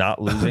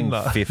 Not losing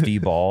 50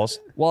 balls.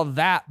 Well,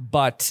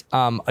 but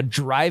a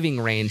driving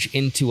range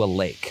into a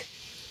lake.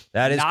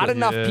 That is Not good.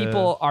 enough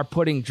people are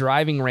putting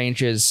driving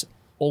ranges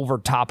over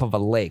top of a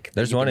lake. that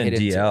There's you one can in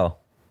hit into. DL.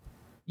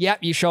 Yep,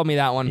 you showed me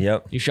that one.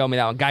 Yep. You showed me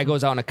that one. Guy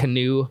goes out in a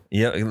canoe.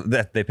 Yeah,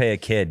 that they pay a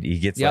kid. He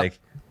gets Yep.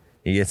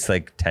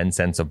 like 10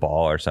 cents a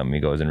ball or something. He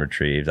goes and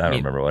retrieves. I don't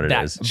remember what it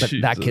is. But that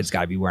Jesus. kid's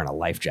got to be wearing a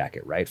life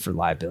jacket, right, for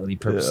liability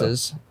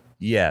purposes.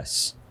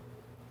 Yes.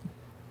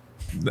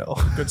 No.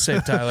 Good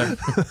save, Tyler.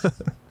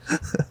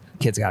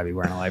 Kid's got to be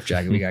wearing a life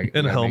jacket. We got to And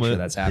a make sure helmet.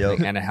 that's happening.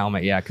 Yep. And a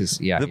helmet, yeah, because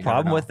The you never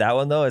problem know. with that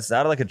one though, it's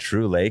not like a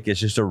true lake. It's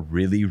just a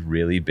really,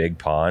 really big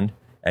pond,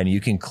 and you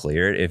can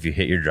clear it if you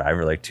hit your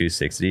driver like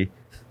 260.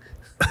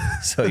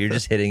 So you're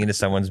just hitting into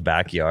someone's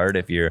backyard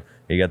if you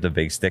got the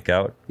big stick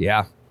out.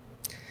 Yeah,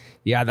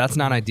 that's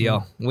not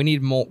ideal. We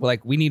need more.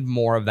 We need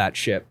more of that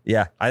shit.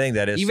 Yeah, I think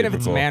that is Even if super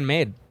it's cool.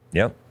 man-made,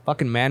 Yep,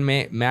 fucking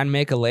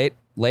man-make a lake.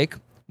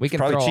 We can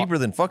probably throw cheaper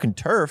than fucking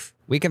turf.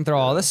 we can throw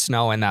all this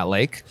snow in that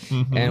lake,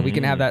 and we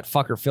can have that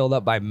fucker filled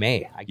up by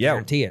May. I Yeah,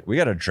 guarantee it. We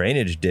got a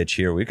drainage ditch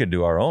here. We could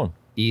do our own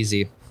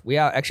Easy. We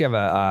actually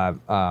have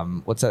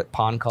a what's that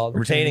pond called?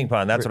 retaining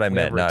pond. That's what I We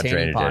have meant, a not retaining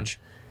drainage pond. ditch.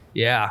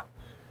 Yeah.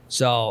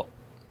 So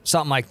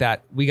something like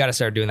that. We got to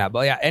start doing that.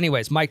 But yeah,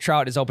 anyways, Mike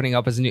Trout is opening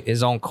up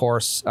his own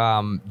course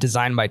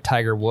designed by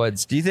Tiger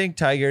Woods. Do you think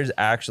Tiger's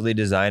actually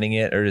designing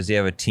it, or does he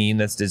have a team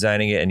that's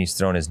designing it and he's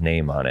throwing his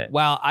name on it?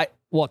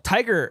 Well,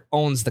 Tiger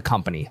owns the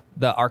company,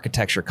 the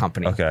architecture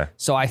company. Okay.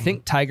 So I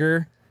think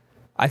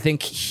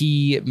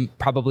he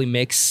probably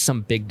makes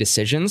some big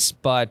decisions,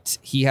 but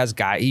he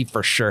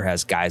for sure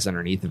has guys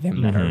underneath of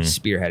him that are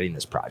spearheading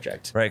this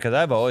project. Right, because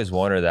I've always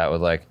wondered that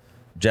with like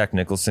Jack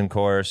Nicholson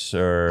course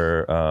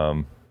or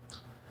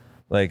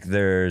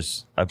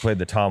I played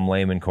the Tom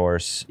Lehman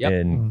course Yep.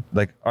 and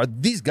are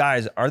these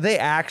guys, are they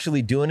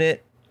actually doing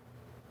it,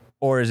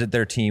 or is it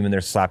their team and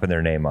they're slapping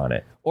their name on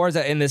it? Or is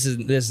that, and this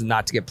is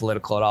not to get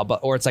political at all,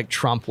 or it's like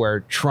Trump,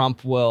 where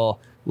Trump will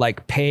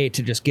like pay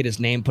to just get his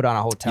name put on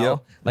a hotel.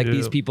 Yep. Like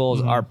these Yep.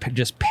 people are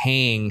just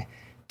paying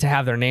to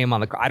have their name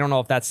on the. I don't know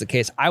if that's the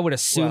case. I would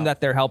assume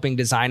that they're helping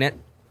design it.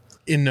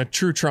 In a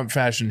true Trump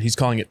fashion, he's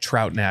calling it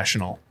Trout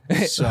National.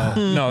 So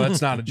no,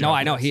 that's not a joke. No,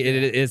 I know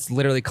it's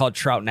literally called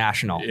Trout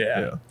National.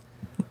 Yeah.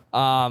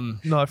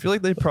 No, I feel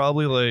like they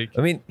probably like.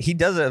 I mean, he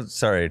does have,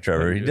 sorry,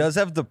 Trevor, he does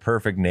have the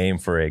perfect name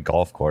for a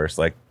golf course.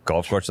 Like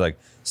golf course like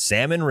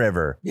Salmon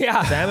River.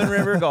 Yeah. Salmon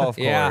River Golf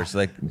Yeah. Course.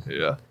 Like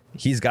Yeah.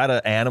 he's got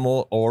an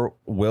animal or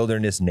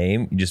wilderness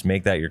name. You just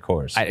make that your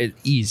course. It's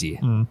easy.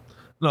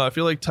 No, I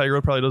feel like Tiger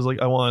Woods probably does like,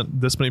 I want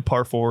this many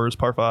par fours,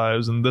 par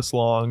fives, and this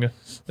long. And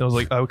I was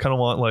like, I would kind of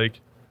want like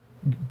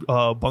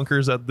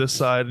bunkers at this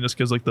side, and just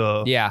gives like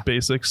the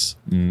basics.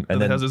 and And then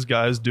then has his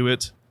guys do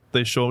it.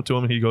 They show it to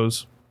him, and he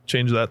goes,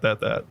 change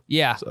that.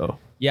 Yeah. So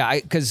Yeah.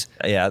 Because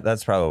yeah,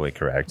 that's probably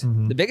correct.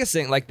 the biggest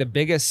thing, like the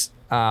biggest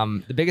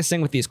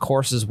thing with these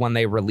courses when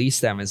they release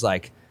them is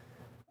like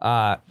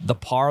the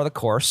par of the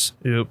course.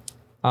 yep.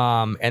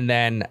 And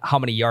then how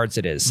many yards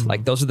it is.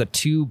 Like those are the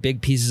two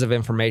big pieces of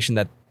information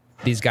that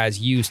these guys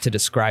use to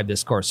describe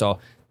this course. So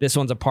this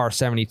one's a par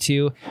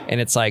 72,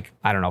 and it's like,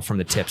 I don't know, from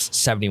the tips,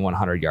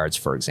 7,100 yards,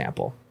 for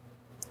example.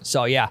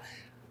 So yeah,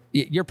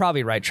 you're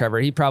probably right, Trevor.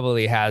 He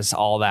probably has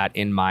all that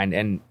in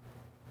mind.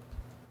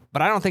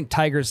 But I don't think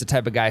Tiger's the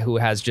type of guy who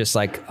has just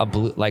like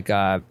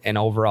an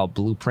overall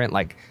blueprint.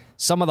 Like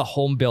some of the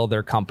home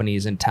builder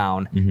companies in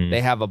town,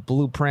 they have a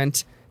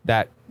blueprint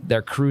that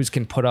their crews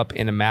can put up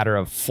in a matter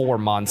of 4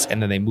 months,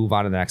 and then they move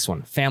on to the next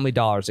one. Family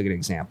Dollar is a good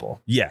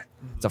example. Yeah.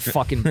 It's a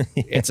fucking,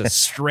 it's a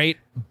straight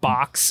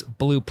box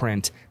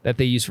blueprint that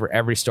they use for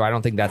every store. I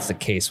don't think that's the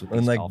case with these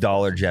And like golf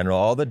Dollar General,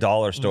 all the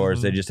dollar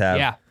stores, they just have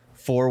Yeah.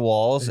 4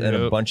 walls and a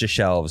Yep. bunch of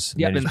shelves.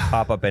 Yep, And they just and-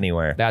 pop up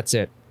anywhere. That's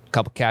it. A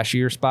couple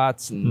cashier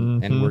spots,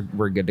 and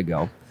we're good to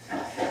go.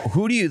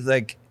 Who do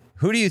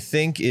you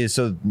think is,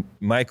 so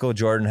Michael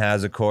Jordan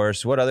has a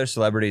course. What other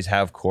celebrities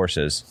have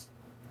courses?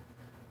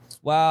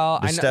 Well,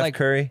 I Does know, Steph like,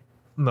 Curry?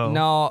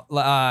 no,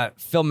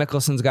 Phil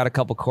Mickelson's got a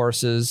couple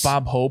courses.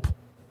 Bob Hope.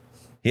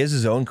 He has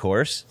his own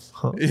course.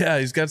 Yeah,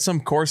 he's got some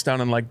course down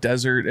in like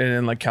desert and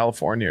in like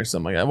California or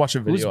something like that. I watched a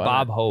video. Who's on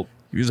Bob it. Hope?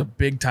 He was a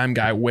big time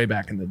guy way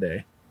back in the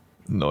day.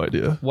 No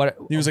idea. What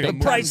He was like a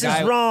big price time is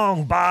guy-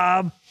 wrong,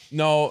 Bob.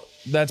 No,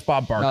 that's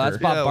Bob Barker. No, that's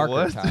Bob Yeah, Barker.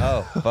 what? Time.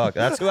 Oh, fuck.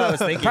 That's who I was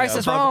thinking Price of.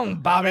 is wrong,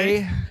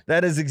 Bobby.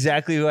 That is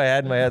exactly who I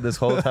had in my head this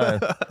whole time.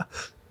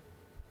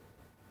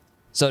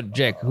 So,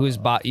 Jake, who's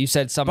Bob? You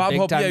said some Bob big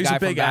Hope. time Yeah, he was guy a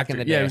big from back actor. in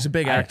the day. Yeah, he was a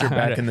big actor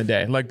back in the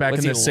day, like back Was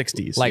in he the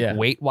 '60s. Like yeah.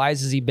 weight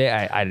wise, is he big?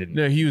 I didn't.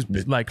 No, he was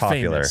like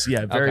Popular. famous.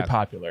 Yeah, very Okay.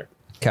 popular.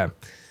 Okay.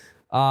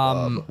 What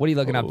are you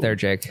looking up there,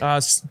 Jake?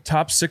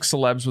 Top 6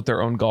 celebs with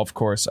their own golf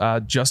course.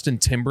 Justin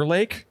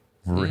Timberlake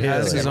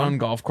has his own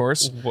golf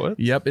course. What?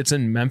 Yep, it's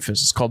in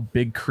Memphis. It's called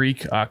Big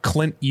Creek.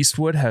 Clint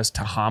Eastwood has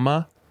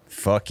Tahama.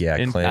 Fuck yeah,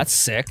 And Clint. That's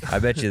sick. I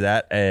bet you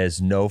that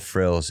is no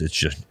frills. It's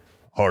just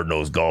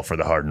hard-nosed golf for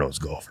the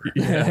hard-nosed golfer.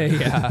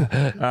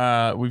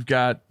 Yeah. We've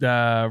got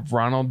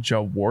Ronald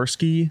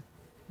Jaworski.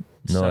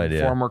 No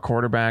idea. Former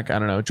quarterback. I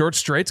don't know. George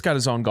Strait's got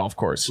his own golf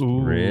course.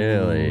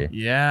 Really?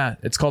 Yeah.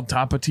 It's called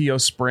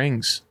Tapatio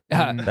Springs.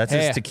 That's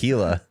his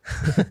tequila.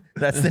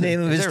 That's the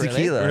name of his it really?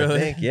 tequila, I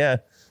think. Yeah.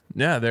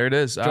 Yeah, there it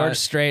is. George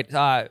Strait.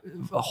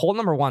 Hole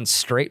number 1,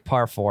 straight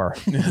par 4.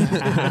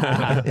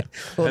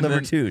 Well, number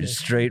 2,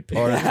 straight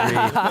par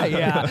 3.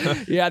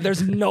 Yeah.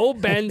 There's no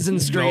bends in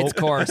Strait's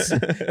course.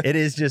 It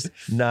is just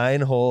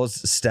 9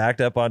 holes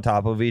stacked up on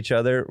top of each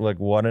other, like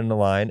one in the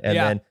line, and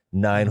then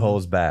 9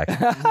 holes back.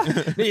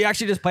 You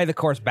actually just play the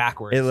course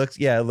backwards. It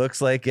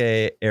looks like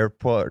a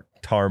airport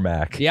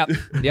tarmac. Yep.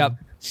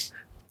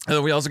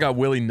 And we also got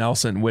Willie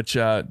Nelson, which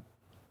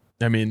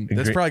I mean,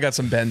 that's probably got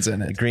some bends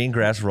in it. Green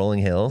grass rolling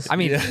hills. I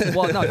mean,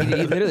 well, no,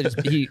 he literally just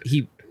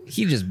he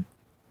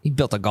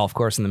built a golf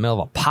course in the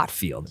middle of a pot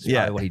field. That's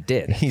probably what he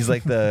did. He's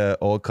like the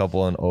old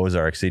couple in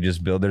Ozarks. He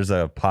just there's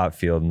a pot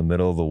field in the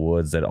middle of the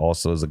woods that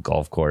also is a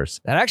golf course.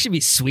 That'd actually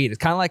be sweet. It's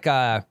kind of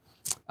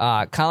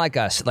like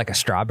a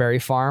strawberry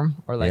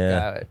farm or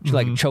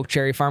like choke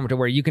cherry farm,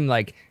 where you can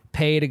like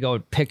pay to go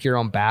pick your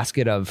own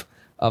basket of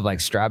like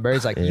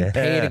strawberries. Like you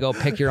pay to go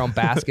pick your own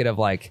basket of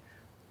like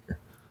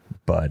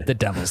Bud. the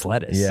devil's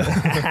lettuce.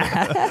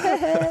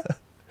 Yeah.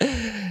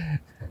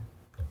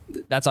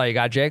 That's all you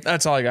got, Jake?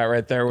 That's all I got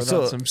right there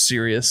without some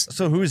serious.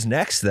 So who's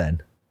next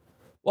then?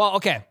 Well,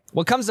 okay.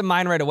 What comes to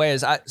mind right away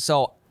is I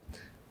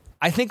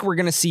think we're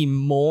going to see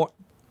more.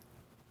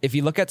 If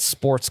you look at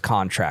sports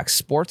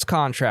contracts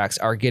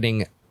are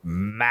getting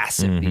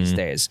massive these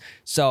days.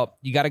 So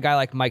you got a guy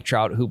like Mike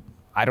Trout, who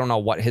I don't know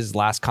what his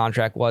last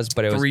contract was,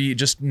 but it was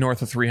just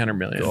north of 300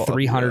 million.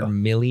 300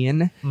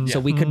 million. So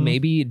we could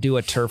maybe do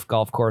a turf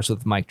golf course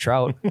with Mike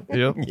Trout.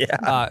 Yep.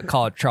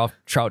 Call it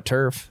Trout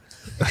Turf.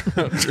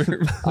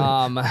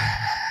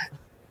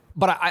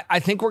 But I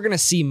think we're going to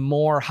see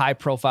more high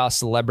profile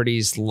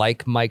celebrities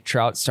like Mike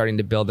Trout starting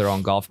to build their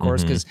own golf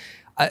course, because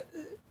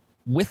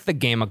with the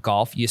game of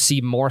golf, you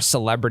see more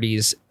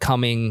celebrities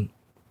coming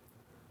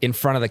in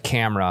front of the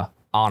camera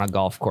on a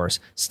golf course.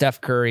 Steph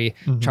Curry,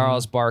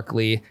 Charles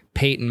Barkley,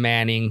 Peyton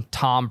Manning,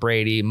 Tom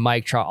Brady,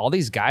 Mike Trout, all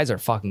these guys are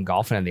fucking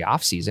golfing in the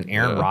offseason.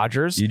 Aaron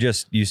Rodgers.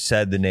 You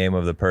said the name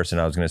of the person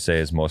I was going to say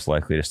is most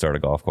likely to start a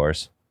golf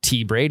course.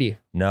 T. Brady.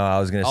 No,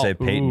 I was going to say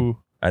Peyton. Ooh.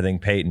 I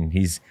think Peyton.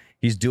 He's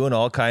doing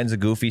all kinds of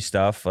goofy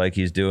stuff. Like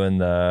he's doing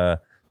the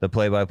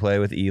play-by-play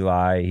with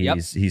Eli.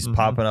 He's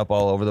popping up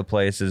all over the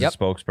place as a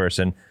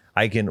spokesperson.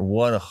 I can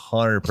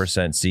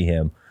 100% see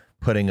him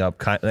putting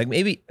up like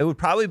maybe it would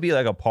probably be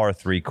like a par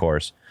 3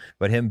 course,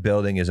 but him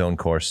building his own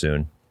course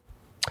soon.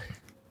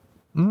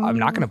 I'm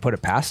not going to put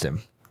it past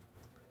him.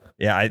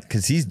 Yeah,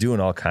 because he's doing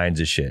all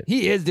kinds of shit.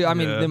 He is, dude. I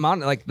mean, the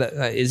amount like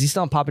is he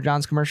still in Papa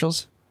John's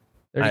commercials?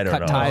 Or did he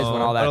cut ties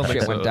when all that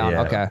shit went down?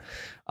 Yeah. Okay.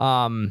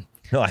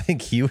 No, I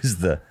think he was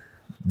the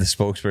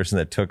spokesperson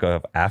that took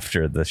off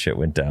after the shit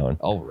went down.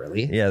 Oh,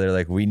 really? Yeah, they're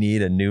like, we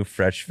need a new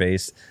fresh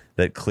face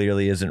that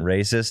clearly isn't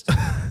racist.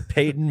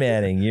 Peyton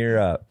Manning, you're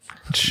up.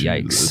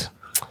 Yikes.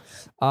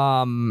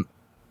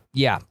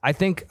 Yeah, I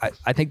think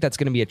that's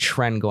going to be a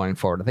trend going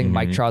forward. I think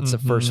Mike Trout's the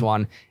first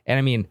one, and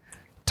I mean,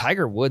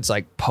 Tiger Woods,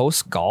 like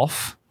post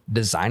golf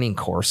designing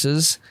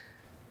courses.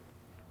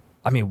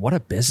 I mean, what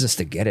a business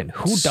to get in.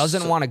 Who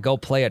doesn't want to go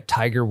play a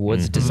Tiger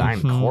Woods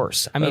design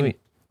course? I mean,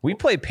 we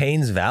play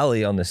Paynes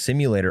Valley on the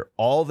simulator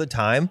all the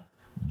time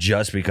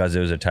just because it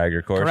was a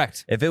Tiger course.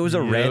 Correct. If it was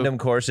a random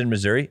course in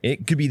Missouri,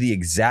 it could be the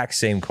exact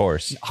same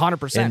course.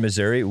 100%. In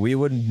Missouri, we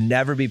would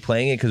never be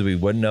playing it because we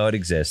wouldn't know it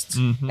exists.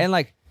 And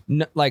like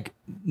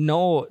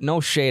no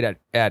shade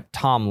at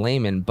Tom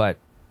Lehman, but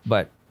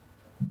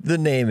The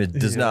name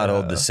does not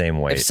hold the same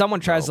weight. if someone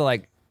tries to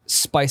like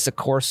spice a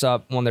course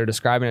up when they're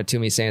describing it to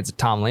me, saying it's a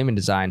Tom Lehman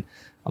design,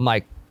 I'm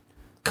like,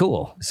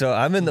 cool. So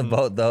I'm in the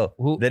boat though,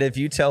 that if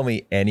you tell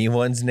me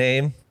anyone's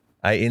name,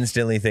 I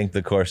instantly think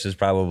the course is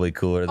probably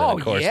cooler than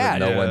a course with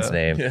no one's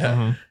name.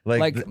 Yeah.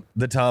 Like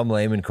the Tom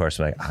Lehman course,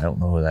 I'm like, I don't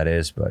know who that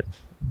is, but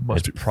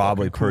it's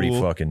probably pretty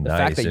fucking nice. The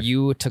fact that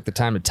you took the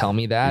time to tell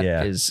me that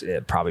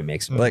it probably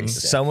makes me like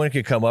sick. someone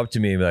could come up to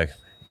me and be like,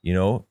 you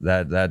know,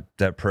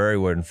 that Prairie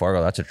Wood in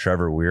Fargo, that's a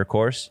Trevor Weir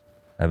course.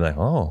 I'd be like,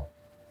 oh,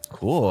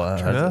 cool.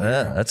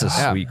 That's a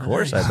sweet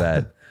course, I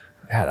bet.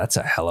 Yeah, that's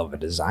a hell of a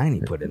design he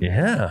put in there.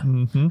 Yeah.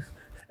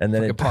 And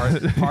then Par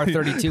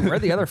 32.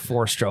 Where'd the other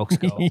 4 strokes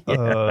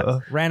go?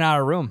 Ran out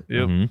of room.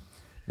 Yep.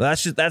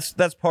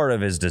 that's part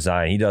of his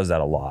design. He does that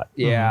a lot.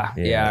 Yeah.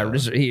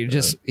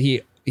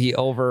 He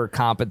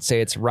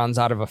overcompensates, runs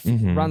out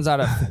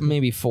of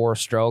maybe 4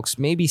 strokes,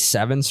 maybe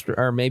 7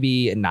 or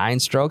maybe 9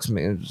 strokes.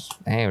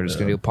 Hey, we're just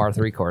gonna do a par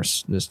 3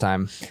 course this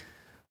time.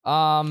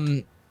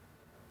 I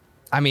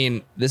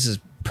mean, this is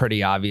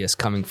pretty obvious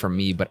coming from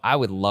me, but I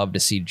would love to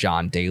see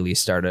John Daly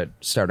start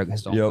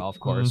his own golf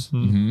course.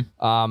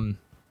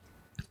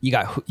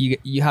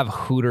 you have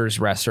Hooters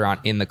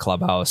restaurant in the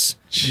clubhouse.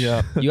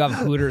 Yeah. You have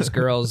Hooters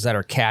girls that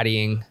are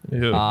caddying,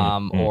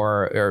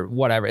 or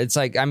whatever. It's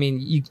like, I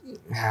mean,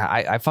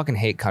 I fucking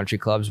hate country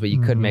clubs, but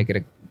you could make it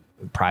a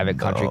private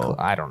country club.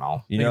 I don't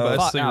know. You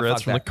know,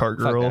 cigarettes from the cart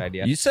girl.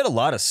 You said a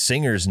lot of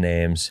singers'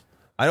 names.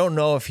 I don't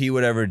know if he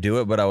would ever do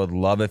it, but I would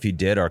love if he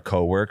did. Our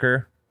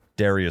coworker,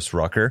 Darius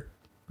Rucker.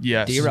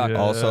 Yes. D-Rock.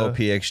 Also a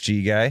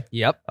PXG guy.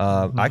 Yep.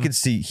 I could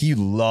see he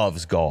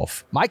loves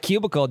golf. My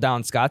cubicle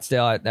down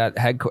Scottsdale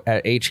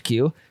at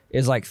HQ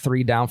is like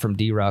 3 down from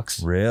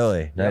D-Rucks.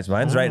 Really? Nice.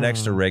 Mine's right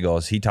next to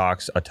Wriggles. He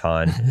talks a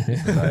ton.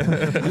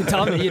 You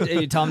tell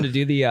him to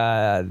do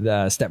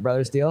the Step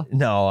Brothers deal?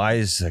 No, I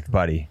was like,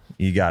 buddy,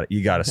 you got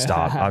to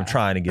stop. I'm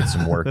trying to get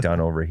some work done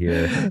over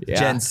here. Yeah.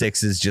 Gen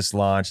 6 is just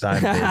launched.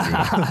 I'm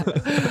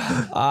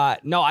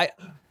busy.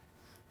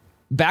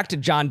 Back to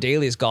John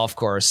Daly's golf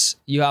course.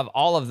 You have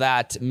all of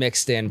that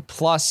mixed in.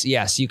 Plus,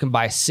 yes, you can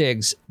buy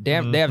cigs.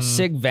 Damn, they have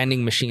cig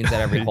vending machines at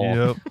every hole.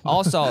 Yep.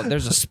 Also,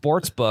 there's a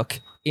sports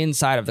book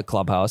inside of the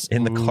clubhouse.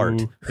 In the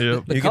cart.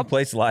 Yep. You can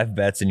place live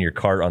bets in your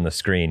cart on the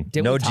screen.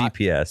 No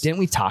GPS. Didn't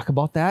we talk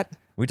about that?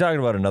 We talked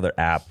about another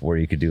app where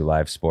you could do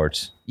live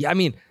sports. Yeah, I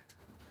mean,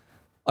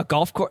 a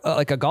golf course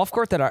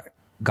that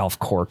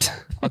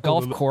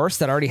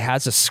already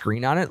has a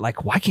screen on it.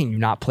 Like, why can you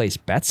not place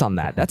bets on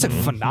that? That's a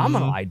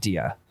phenomenal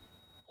idea.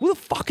 Who the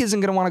fuck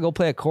isn't going to want to go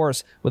play a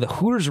course with a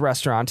Hooters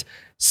restaurant,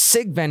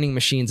 cig vending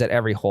machines at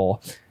every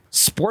hole,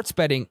 sports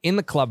betting in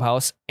the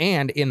clubhouse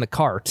and in the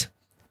cart?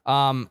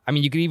 I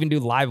mean, you could even do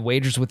live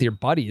wagers with your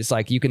buddies.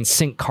 Like, you can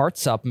sync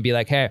carts up and be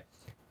like, hey,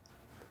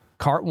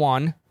 cart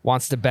 1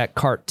 wants to bet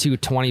cart 2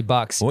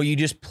 $20. Well, you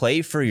just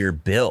play for your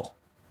bill.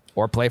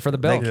 Or play for the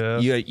bill.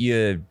 Like,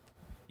 you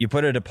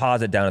put a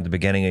deposit down at the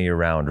beginning of your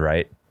round,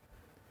 right?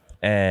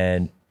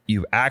 And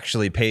you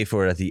actually pay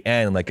for it at the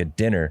end, like a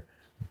dinner.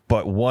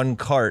 But one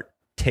cart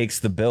takes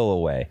the bill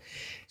away.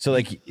 So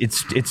like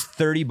it's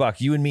 $30.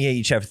 You and me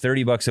each have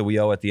 $30 that we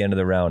owe at the end of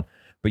the round,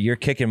 but you're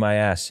kicking my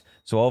ass.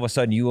 So all of a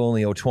sudden you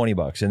only owe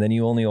 $20 and then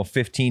you only owe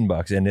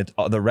 $15 and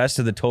the rest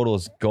of the total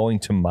is going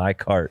to my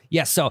cart.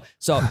 Yeah. So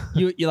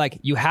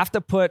you have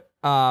to put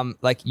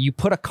you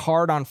put a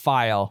card on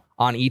file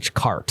on each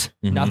cart.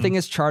 Mm-hmm. Nothing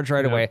is charged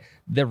right away.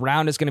 The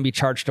round is going to be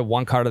charged to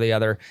one cart or the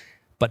other.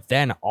 But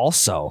then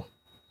also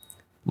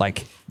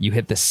like you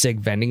hit the cig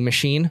vending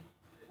machine,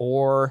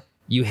 or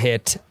you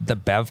hit the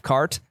bev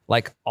cart,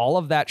 like all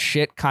of that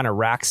shit kind of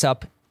racks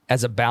up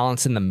as a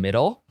balance in the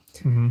middle.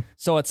 Mm-hmm.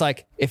 So it's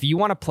like, if you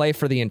want to play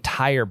for the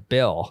entire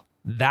bill,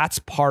 that's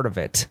part of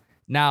it.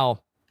 Now,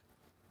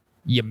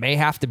 you may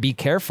have to be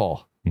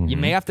careful. Mm-hmm. You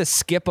may have to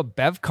skip a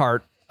bev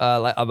cart,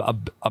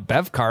 a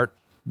bev cart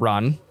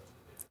run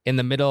in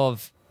the middle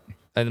of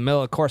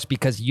the course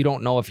because you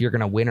don't know if you're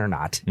going to win or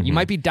not. Mm-hmm. You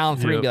might be down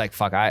 3 and be like,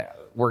 fuck,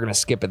 we're going to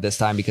skip it this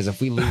time because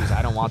if we lose,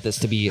 I don't want this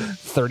to be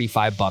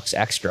 $35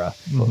 extra.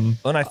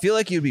 Mm-hmm. And I feel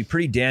like it would be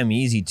pretty damn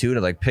easy too to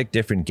like pick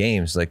different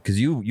games, like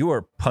because you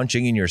are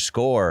punching in your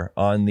score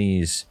on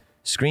these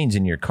screens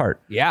in your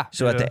cart. Yeah.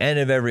 So at the end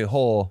of every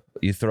hole,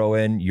 you throw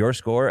in your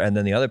score and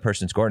then the other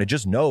person's score, and it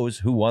just knows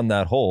who won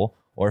that hole.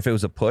 Or if it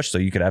was a push, so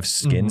you could have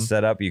skins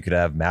set up, you could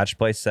have match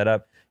play set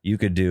up, you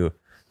could do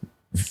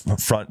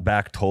front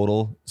back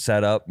total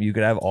setup. You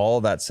could have all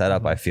that set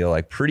up, I feel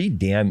like, pretty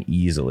damn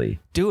easily.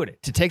 Dude,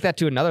 to take that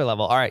to another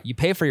level, all right, you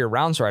pay for your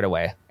rounds right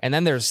away. And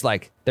then there's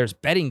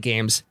betting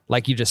games,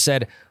 like you just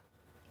said,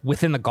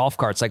 within the golf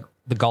carts, like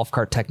the golf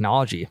cart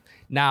technology.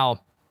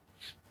 Now,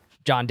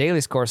 John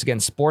Daly's course, again,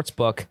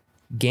 sportsbook,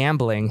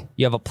 gambling,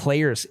 you have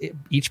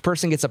each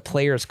person gets a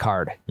player's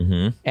card.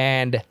 Mm-hmm.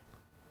 And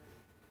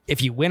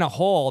if you win a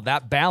hole,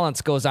 that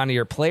balance goes onto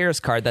your player's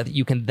card that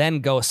you can then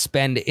go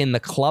spend in the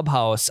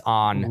clubhouse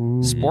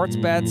on sports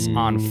bets,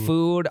 on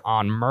food,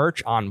 on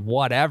merch, on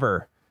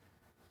whatever.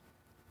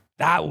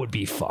 That would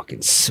be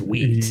fucking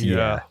sweet.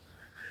 Yeah.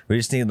 We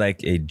just need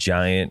like a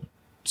giant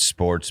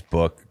sports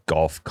book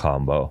golf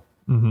combo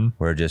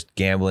where just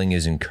gambling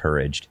is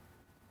encouraged.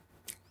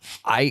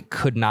 I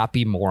could not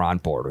be more on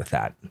board with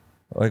that.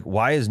 Like,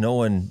 why is no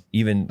one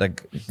even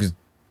like, 'cause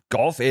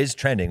golf is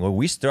trending. When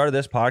we started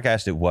this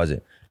podcast, it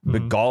wasn't.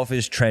 But golf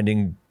is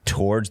trending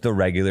towards the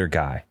regular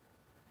guy.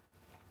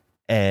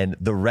 And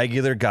the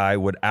regular guy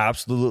would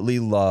absolutely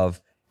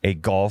love a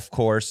golf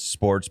course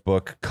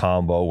sportsbook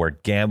combo where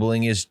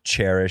gambling is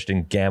cherished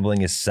and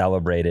gambling is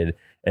celebrated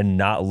and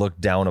not looked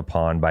down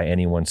upon by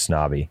anyone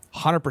snobby.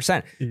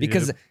 100%.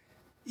 Because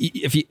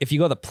if you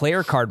go the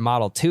player card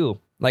model too,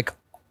 like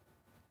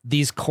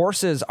these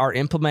courses are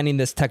implementing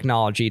this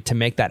technology to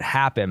make that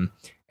happen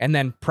and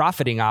then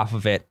profiting off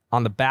of it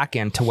on the back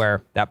end to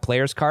where that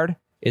player's card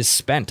is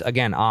spent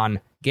again on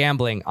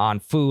gambling, on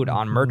food,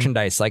 on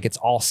merchandise. Like it's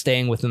all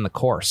staying within the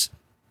course.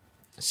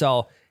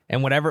 So,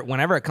 and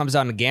whenever it comes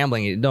down to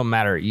gambling, it don't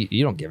matter.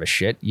 You don't give a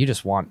shit. You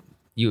just want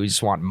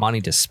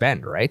money to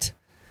spend, right?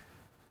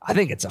 I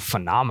think it's a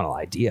phenomenal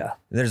idea.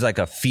 There's like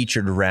a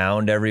featured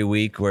round every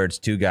week where it's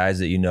two guys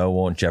that you know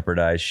won't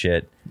jeopardize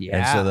shit. Yeah.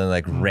 And so then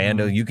like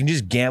random, you can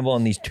just gamble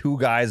on these two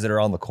guys that are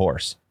on the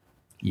course.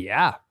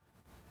 Yeah.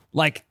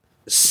 Like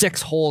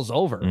 6 holes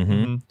over.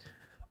 Mm-hmm.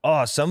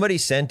 Oh, somebody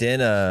sent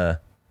in a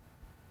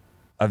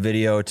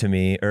video to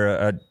me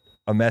or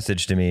a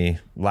message to me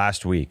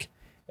last week,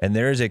 and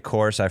there is a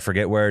course, I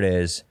forget where it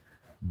is,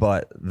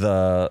 but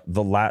the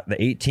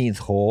 18th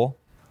hole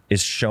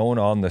is shown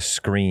on the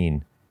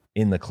screen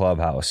in the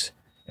clubhouse,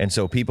 and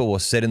so people will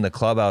sit in the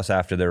clubhouse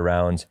after their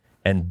rounds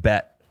and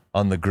bet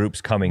on the groups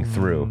coming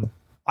through.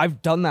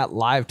 I've done that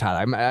live,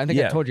 Tyler. I think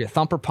I told you,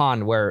 Thumper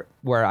Pond, where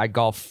I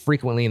golf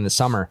frequently in the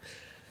summer.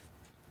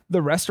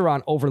 The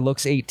restaurant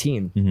overlooks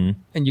 18,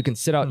 and you can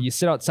sit out. You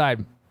sit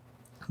outside.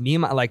 Me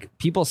and my,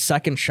 people's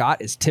second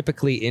shot is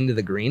typically into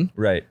the green.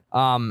 Right.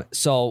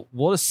 So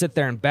we'll just sit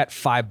there and bet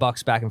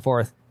 $5 back and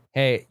forth.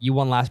 Hey, you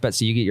won last bet,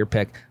 so you get your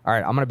pick. All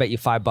right, I'm gonna bet you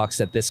 $5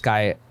 that this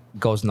guy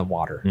goes in the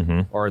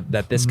water, or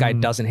that this guy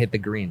doesn't hit the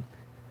green.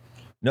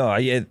 No,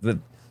 the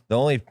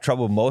only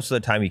trouble most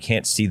of the time, you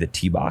can't see the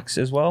tee box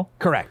as well.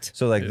 Correct.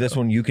 So this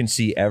one, you can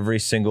see every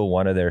single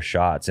one of their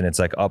shots, and it's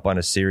up on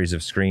a series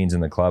of screens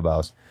in the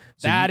clubhouse.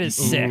 So that is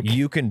sick.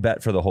 You can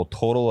bet for the whole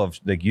total of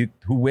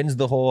who wins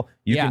the hole.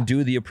 You can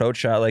do the approach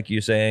shot like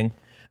you're saying.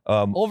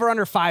 Over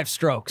under 5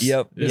 strokes.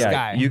 Yep. This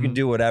guy. You can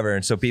do whatever.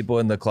 And so people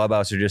in the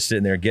clubhouse are just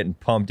sitting there getting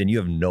pumped, and you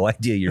have no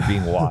idea you're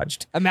being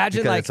watched.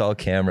 Imagine it's all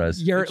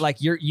cameras.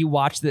 You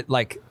watch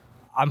that.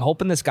 I'm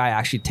hoping this guy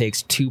actually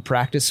takes 2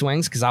 practice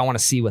swings because I want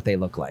to see what they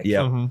look like.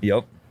 Yep.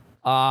 Yep.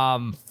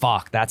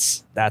 Fuck,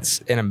 that's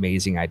an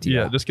amazing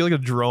idea. Yeah, just get a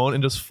drone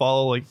and just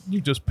follow.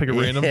 You just pick a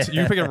random.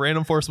 You pick a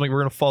random force. We're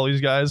gonna follow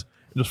these guys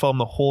and just follow them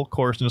the whole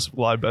course and just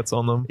live bets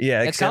on them.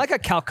 Yeah, it's kind of like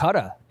a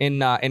Calcutta in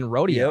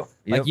rodeo.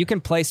 Yep. You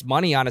can place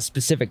money on a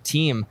specific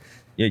team.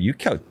 Yeah,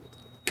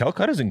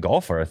 Calcuttas in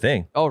golf are a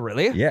thing. Oh,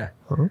 really? Yeah,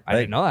 I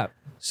didn't know that.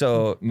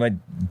 So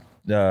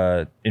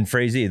in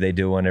Frazee, they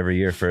do one every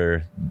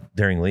year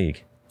during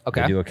league.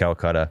 Okay, they do a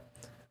Calcutta.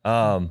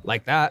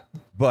 Like that.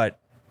 But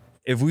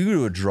if we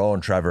do a drone,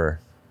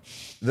 Trevor,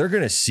 they're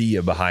going to see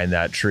you behind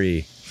that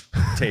tree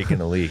taking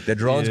the leak. The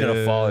drone's going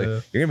to follow you.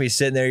 You're going to be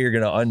sitting there, you're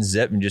going to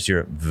unzip and just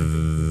hear...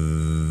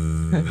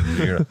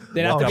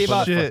 They'd have to be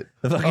about the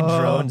fucking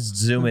drone's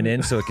zooming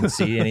in so it can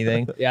see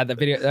anything. Yeah, the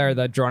video or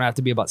the drone have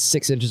to be about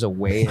 6 inches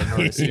away in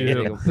order to see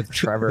anything with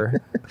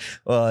Trevor.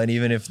 Well, and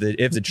even if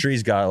the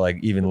tree's got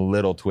even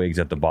little twigs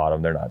at the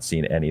bottom, they're not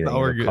seeing anything.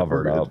 No, they're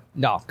covered up.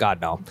 No, God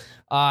no.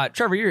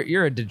 Trevor,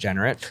 you're a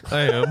degenerate.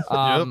 I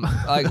am.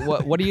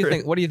 What do you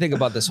think? What do you think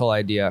about this whole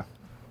idea?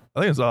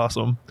 I think it's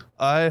awesome.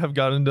 I have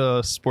gotten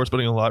into sports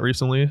betting a lot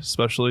recently,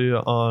 especially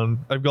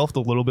I've golfed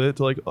a little bit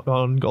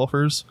on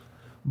golfers,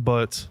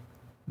 but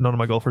none of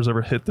my golfers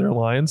ever hit their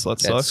lines, so that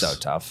sucks. It's so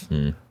tough.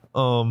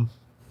 Well,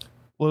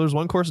 there's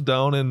one course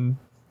down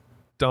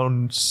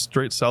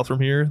straight south from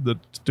here, the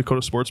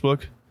Dakota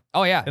Sportsbook.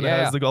 Oh yeah, and it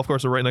has the golf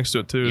course right next to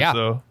it too. Yeah.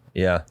 So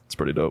yeah, it's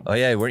pretty dope. Oh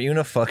yeah, weren't you in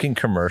a fucking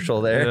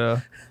commercial there? Yeah.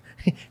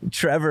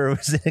 Trevor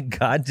was in a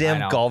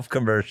goddamn golf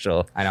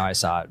commercial. I know, I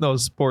saw it. No,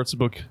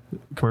 Sportsbook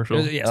commercial.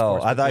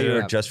 I thought you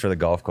were just for the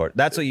golf course.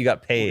 That's what you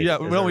got paid. Yeah,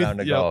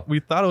 golf.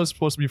 We thought it was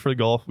supposed to be for the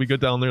golf. We go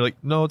down there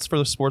no, it's for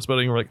the sports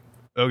betting. We're like,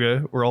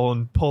 okay, we're all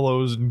in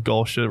polos and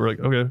golf shit. We're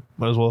like, okay,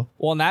 might as well.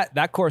 Well, and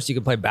that course you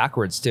can play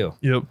backwards too.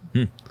 Yep.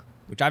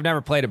 Which I've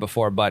never played it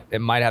before, but it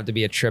might have to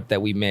be a trip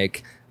that we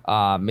make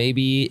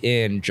maybe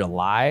in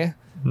July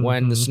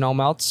when the snow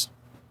melts.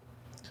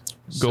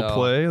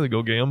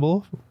 Go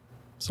gamble.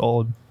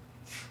 Solid.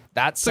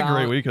 That's a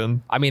great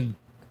weekend. I mean,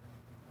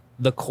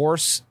 the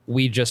course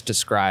we just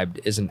described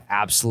is an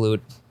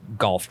absolute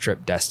golf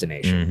trip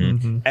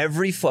destination.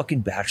 Every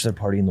fucking bachelor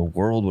party in the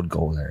world would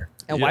go there.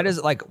 And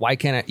why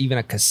can't even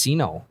a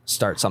casino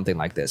start something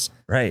like this?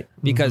 Right.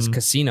 Because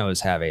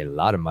casinos have a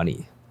lot of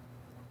money.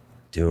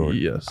 Dude,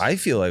 yes. I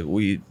feel like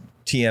we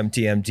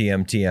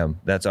TM.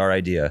 That's our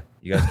idea.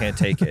 You guys can't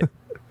take it.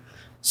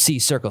 C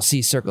circle.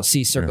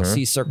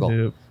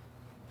 Yep.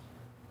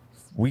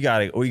 We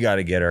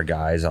gotta get our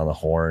guys on the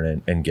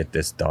horn and get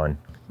this done.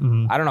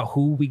 I don't know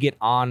who we get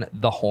on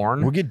the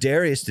horn. We'll get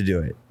Darius to do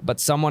it. But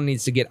someone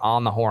needs to get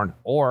on the horn.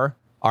 Or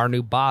our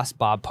new boss,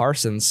 Bob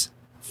Parsons,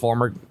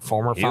 former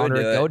founder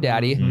of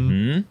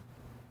GoDaddy,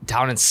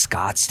 down in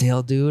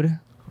Scottsdale, dude.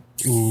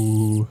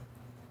 Ooh.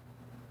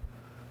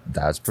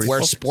 That's pretty Where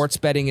cool. sports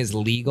betting is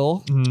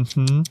legal.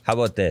 How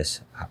about this?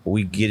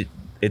 We get it.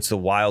 It's the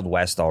Wild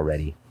West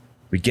already.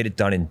 We get it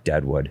done in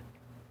Deadwood.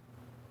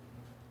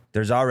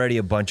 There's already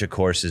a bunch of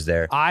courses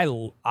there.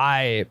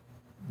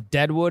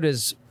 Deadwood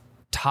is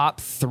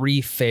top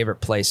 3 favorite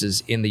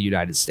places in the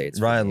United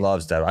States. Ryan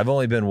loves Deadwood. I've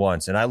only been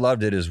once, and I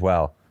loved it as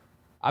well.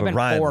 I've been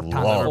Ryan 4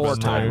 loves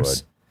times.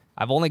 Deadwood.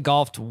 I've only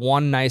golfed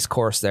one nice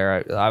course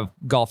there. I've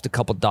golfed a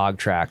couple dog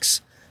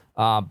tracks,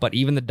 but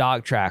even the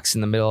dog tracks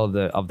in the middle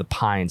of the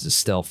pines is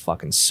still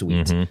fucking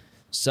sweet.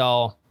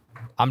 So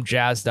I'm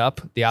jazzed up.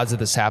 The odds of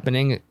this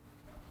happening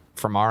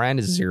from our end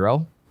is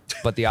 0.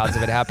 But the odds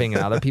of it happening in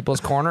other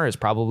people's corner is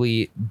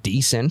probably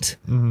decent.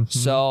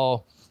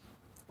 So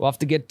we'll have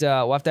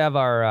to have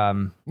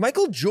our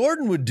Michael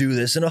Jordan would do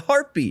this in a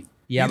heartbeat.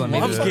 Yeah, but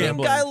maybe loves Fucking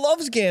gambling. guy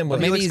loves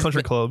gambling. He maybe likes he's-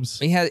 country but- clubs.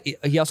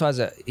 he also has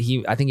I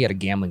think he had a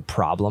gambling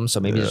problem,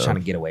 so maybe he's just trying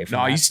to get away from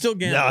No, that. he's still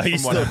gambling. No,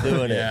 he's from what still I heard.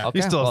 doing it. Yeah. Okay,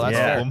 He still well, has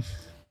that's that fair.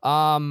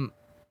 problem.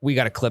 We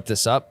got to clip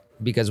this up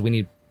because we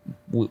need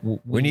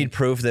We need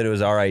proof that it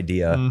was our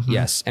idea.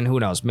 yes, and who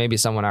knows? Maybe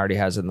someone already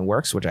has it in the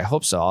works, which I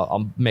hope so.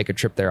 I'll make a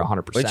trip there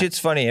 100%. Which it's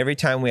funny. Every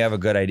time we have a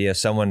good idea,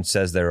 someone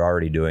says they're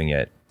already doing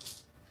it.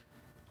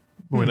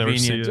 We never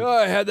see Convenient. it.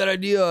 I had that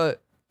idea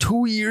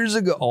 2 years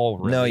ago. Oh,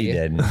 really? No, you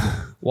didn't.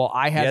 Well,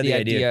 I You had, had the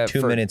idea 2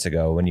 for, minutes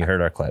ago when you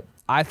heard our clip.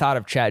 I thought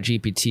of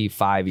ChatGPT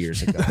 5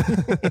 years ago.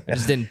 I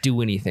just didn't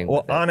do anything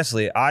Well, with it.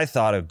 honestly, I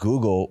thought of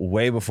Google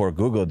way before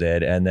Google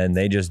did, and then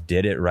they just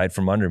did it right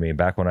from under me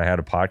back when I had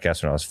a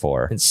podcast when I was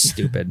 4. It's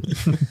stupid.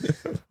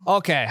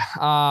 Okay.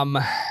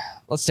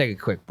 Let's take a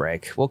quick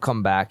break. We'll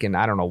come back, and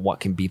I don't know what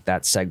can beat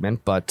that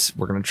segment, but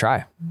we're going to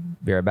try.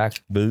 Be right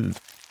back. Boo.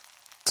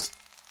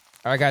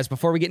 All right, guys,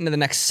 before we get into the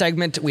next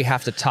segment, we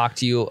have to talk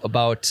to you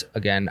about,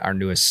 again, our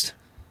newest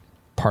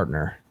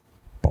partner.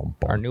 Bum,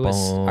 bum, Our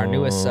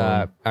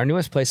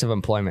newest place of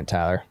employment,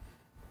 Tyler.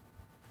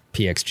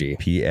 PXG.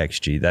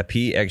 PXG. That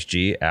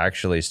PXG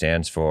actually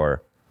stands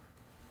for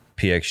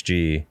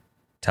PXG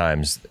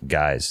times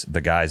guys.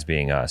 The guys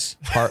being us.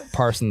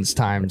 Parsons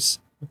times.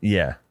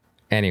 Yeah,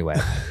 Anyway.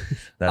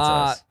 that's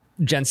us.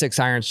 Gen 6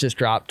 irons just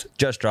dropped.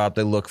 Just dropped.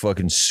 They look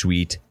fucking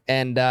sweet.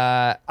 And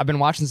I've been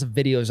watching some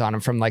videos on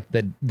them from like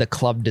the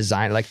club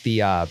design, like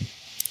the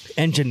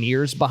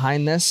engineers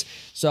behind this.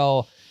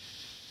 So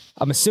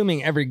I'm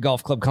assuming every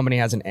golf club company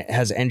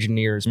has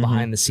engineers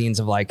behind the scenes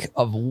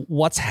of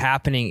what's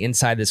happening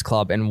inside this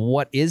club and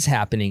what is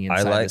happening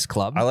inside this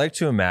club. I like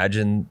to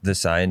imagine the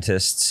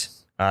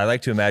scientists. I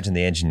like to imagine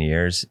the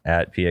engineers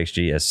at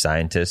PXG as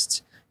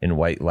scientists in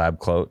white lab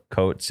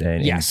coats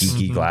and Yes. in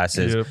geeky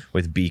glasses Yep.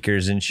 with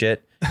beakers and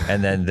shit.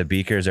 And then the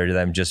beakers are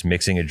them just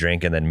mixing a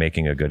drink and then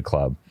making a good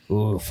club.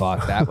 Ooh,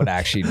 fuck! That would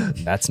actually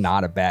that's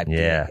not a bad gig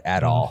Yeah.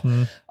 at all.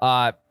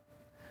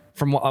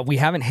 From what we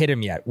haven't hit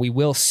him yet, we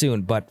will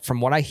soon. But from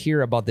what I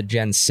hear about the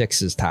Gen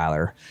 6s,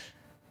 Tyler,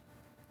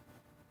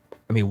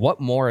 I mean, what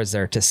more is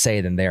there to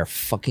say than they're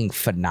fucking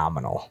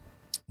phenomenal?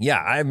 Yeah,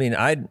 I mean,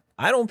 I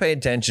don't pay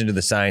attention to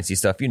the sciencey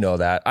stuff. You know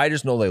that. I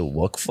just know they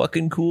look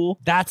fucking cool.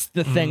 That's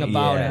the thing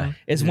about yeah. it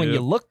is when you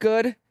look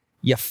good,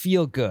 you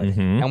feel good,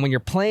 and when you're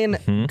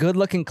playing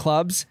good-looking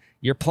clubs,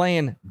 you're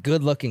playing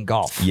good-looking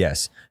golf.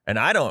 Yes. And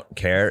I don't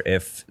care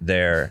if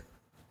they're,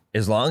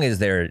 as long as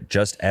they're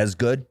just as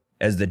good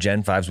as the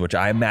Gen 5s, which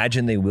I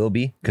imagine they will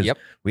be, because Yep.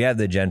 we have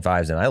the Gen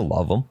 5s and I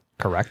love them.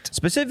 Correct.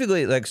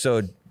 Specifically,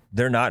 so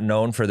they're not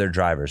known for their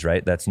drivers,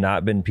 right? That's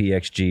not been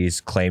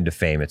PXG's claim to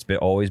fame. It's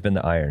always been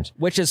the irons.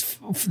 Which is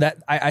that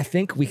I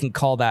think we can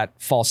call that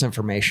false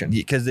information.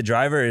 Because the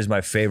driver is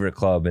my favorite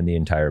club in the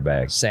entire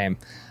bag. Same.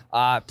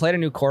 Played a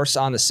new course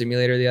on the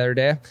simulator the other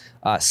day.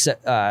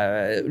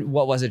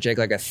 What was it, Jake?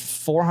 Like a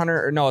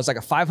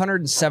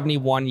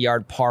 571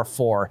 yard par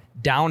 4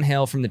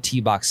 downhill from the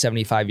tee box,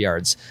 75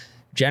 yards.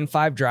 Gen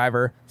 5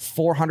 driver,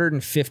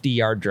 450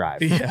 yard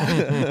drive.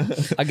 Yeah.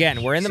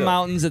 Again, we're in the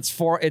mountains. It's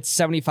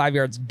 75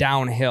 yards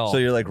downhill. So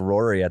you're like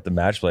Rory at the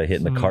match play,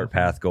 hitting the cart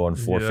path going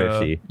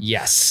 450.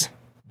 Yes.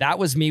 That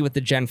was me with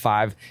the Gen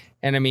 5.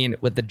 And I mean,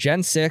 with the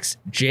Gen 6,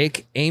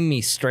 Jake aimed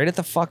me straight at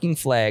the fucking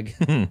flag.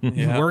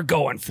 We're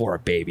going for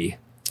it, baby.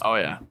 Oh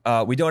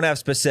yeah. We don't have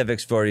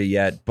specifics for you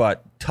yet,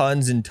 but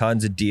tons and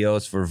tons of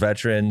deals for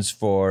veterans,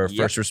 for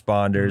first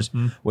responders,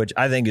 which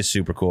I think is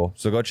super cool.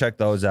 So go check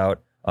those out.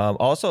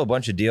 Also, a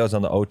bunch of deals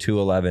on the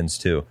 0211s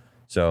too.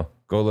 So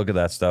go look at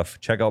that stuff.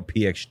 Check out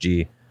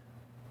PXG.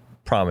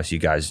 Promise you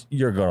guys,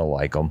 you're going to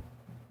like them.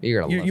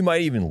 You're gonna You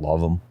might even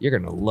love them. you're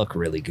gonna look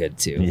really good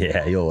too.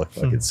 Yeah, you'll look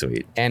fucking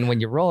sweet. And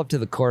when you roll up to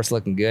the course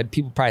looking good,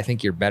 people probably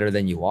think you're better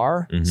than you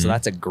are. So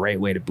that's a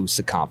great way to boost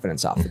the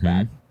confidence off the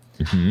bat.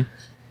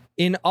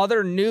 In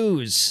other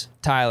news,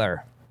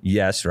 Tyler,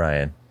 Yes,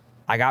 Ryan.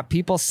 I got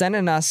people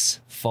sending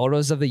us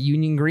photos of the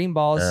Union Green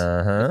Balls.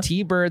 The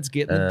T-Birds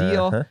getting the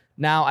deal.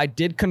 Now, I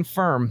did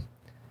confirm.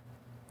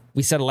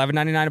 We said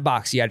 $11.99 a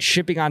box. You had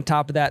shipping on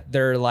top of that.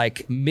 They're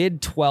like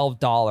mid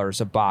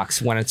 $12 a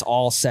box when it's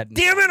all said.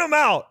 Damn it, I'm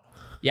out.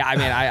 Yeah, I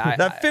mean,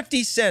 That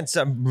 50 cents.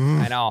 I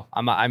know.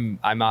 I'm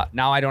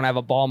now I don't have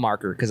a ball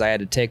marker because I had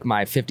to take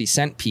my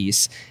 50-cent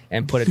piece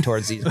and put it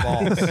towards these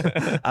balls.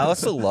 I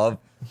also love.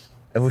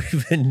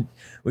 We've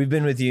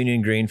been with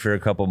Union Green for a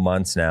couple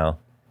months now,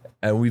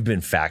 and we've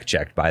been fact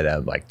checked by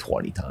them like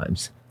 20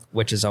 times.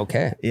 Which is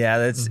okay. Yeah,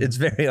 it's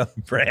very on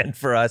brand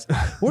for us.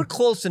 We're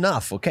close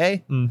enough,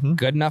 okay?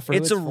 Good enough for who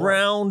It's for.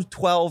 around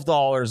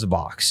 $12 a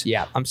box.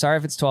 Yeah, I'm sorry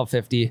if it's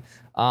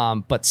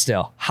 $12.50, but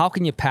still, how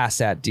can you pass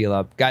that deal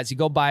up? Guys, you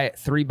go buy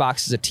 3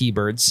 boxes of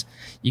T-Birds,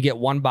 you get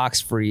 1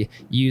 box free.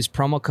 You use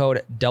promo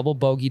code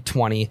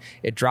DoubleBogey20.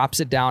 It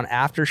drops it down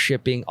after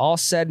shipping. All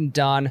said and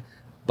done,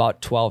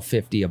 about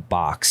 $12.50 a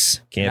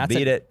box. Can't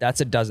beat it.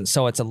 That's a dozen.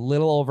 So it's a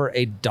little over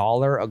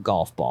 $1 a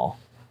golf ball.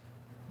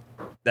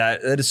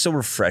 That is so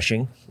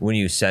refreshing when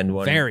you send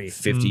one Very.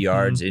 50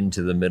 yards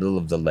into the middle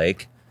of the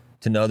lake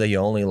to know that you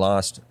only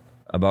lost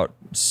about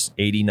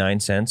 89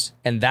 cents.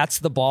 And that's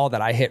the ball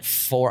that I hit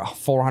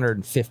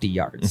 450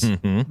 yards.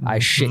 I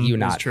shit you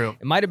not. true.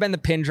 It might have been the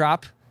pin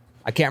drop.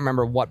 I can't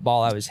remember what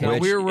ball I was No,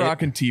 hitting. we were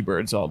rocking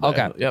T-birds all day.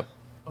 Okay. Yep.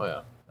 Oh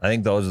yeah. I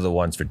think those are the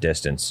ones for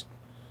distance.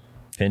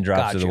 Pin drops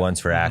are Gotcha. the ones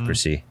for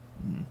accuracy.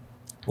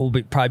 We'll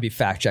probably be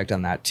fact checked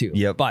on that too.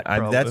 Yep. But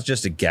That's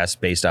just a guess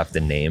based off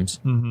the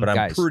names, but I'm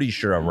Guys. pretty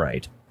sure I'm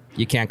right.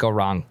 you can't go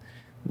wrong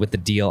with the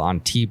deal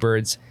on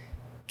T-birds.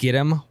 Get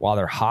them while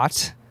they're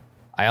hot.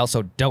 I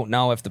also don't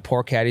know if the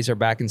pour caddies are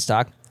back in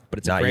stock, but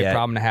it's a Not great yet.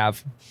 problem to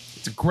have.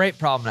 It's a great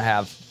problem to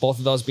have. Both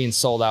of those being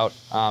sold out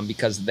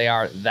because they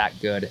are that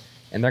good,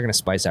 and they're going to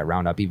spice that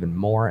round up even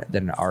more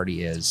than it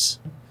already is.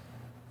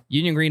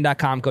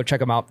 UnionGreen.com. Go check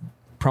them out.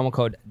 Promo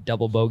code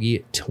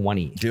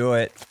DoubleBogey20. Do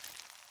it.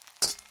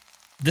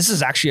 This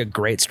is actually a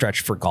great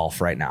stretch for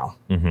golf right now.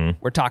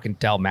 We're talking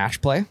Dell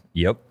Match Play.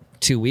 Yep.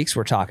 2 weeks,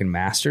 we're talking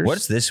Masters.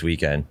 What's this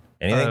weekend?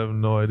 I Anything? have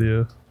no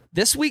idea.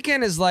 This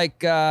weekend is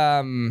like...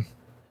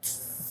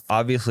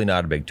 Obviously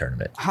not a big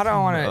tournament. how do I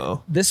want to?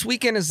 No. This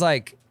weekend is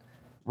like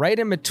right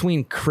in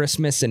between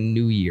Christmas and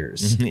New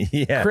Year's.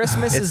 Yeah.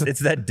 Christmas it's, is- it's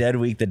that dead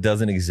week that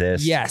doesn't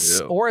exist. Yes,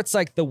 Yeah. or it's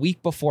like the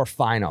week before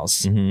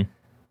finals. Mm-hmm.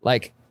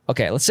 Like,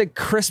 okay, let's say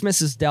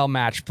Christmas is Dell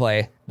Match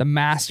Play, the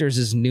Masters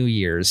is New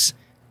Year's,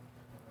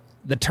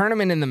 the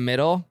tournament in the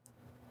middle.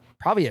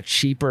 Probably a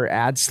cheaper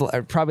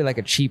probably like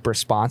a cheaper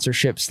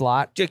sponsorship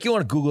slot. Jake, you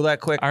want to Google that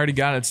quick? I already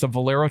got it. It's the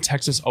Valero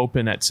Texas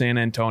Open at San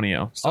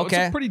Antonio. So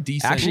Okay, it's a pretty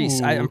decent. Actually,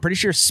 I'm pretty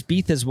sure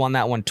Spieth has won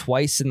that one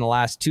twice in the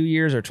last 2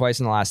 years or twice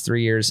in the last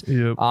 3 years.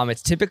 Yep.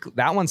 It's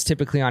that one's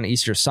typically on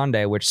Easter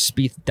Sunday, which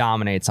Spieth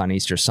dominates on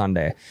Easter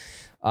Sunday.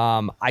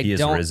 He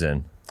is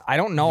risen. I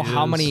don't know He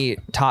how is. many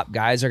top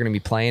guys are going to be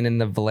playing in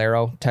the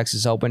Valero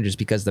Texas Open just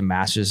because the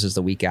Masters is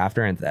the week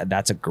after, and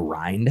that's a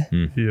grind.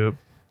 Yep.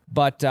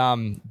 But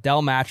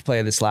Dell Match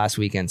Play this last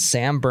weekend,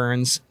 Sam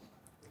Burns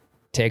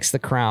takes the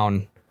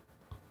crown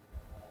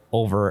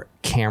over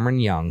Cameron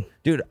Young.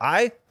 Dude,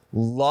 I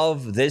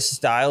love this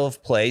style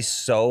of play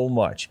so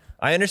much.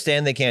 I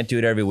understand they can't do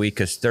it every week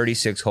because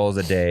 36 holes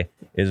a day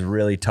is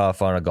really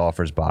tough on a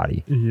golfer's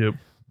body. Yep.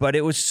 But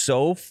it was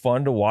so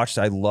fun to watch.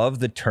 I love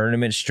the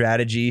tournament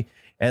strategy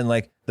and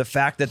like the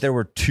fact that there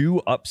were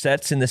 2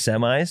 upsets in the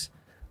semis,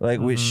 like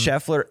with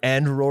Scheffler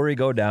and Rory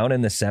go down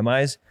in the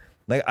semis.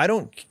 Like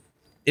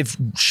if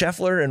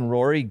Scheffler and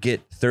Rory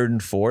get 3rd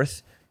and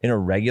 4th in a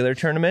regular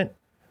tournament,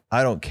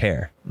 I don't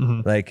care.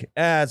 Like,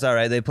 it's all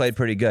right. They played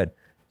pretty good.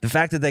 The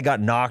fact that they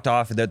got knocked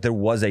off, that there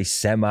was a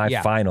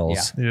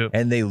semifinals Yeah. Yep.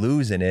 and they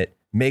lose in it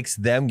makes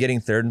them getting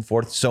 3rd and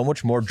 4th so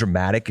much more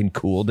dramatic and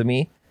cool to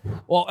me.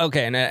 Well,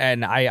 okay,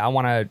 and I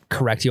want to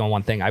correct you on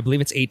one thing. I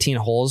believe it's 18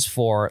 holes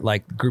for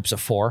like groups of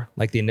 4,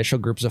 like the initial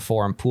groups of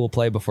 4 in pool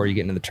play before you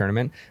get into the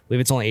tournament. I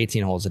believe it's only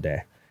 18 holes a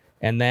day.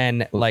 And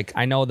then like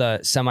I know the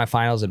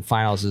semifinals and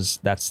finals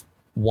that's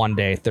one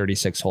day,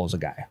 36 holes a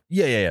guy.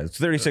 Yeah. It's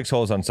 36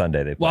 holes on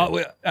Sunday. They played.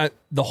 Well,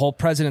 the whole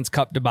President's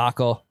Cup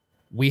debacle,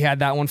 we had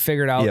that one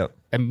figured out Yep.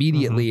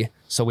 immediately.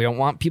 So we don't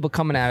want people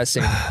coming at us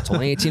saying it's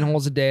only 18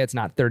 holes a day. It's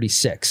not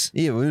 36.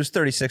 Yeah, it was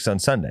 36 on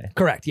Sunday.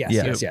 Correct. Yes.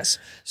 Yeah. Yes.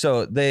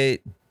 So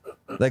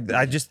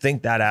I just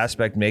think that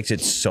aspect makes it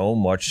so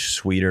much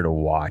sweeter to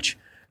watch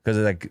because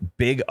like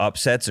big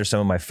upsets are some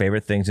of my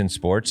favorite things in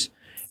sports.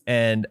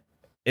 And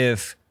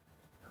if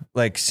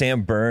like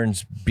Sam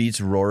Burns beats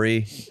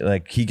Rory,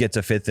 like he gets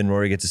a 5th and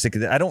Rory gets a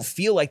 6th, I don't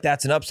feel like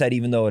that's an upset,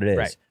 even though it is.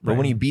 Right. But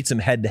when he beats him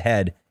head to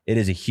head, it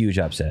is a huge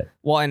upset.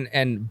 Well,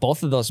 and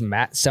both of those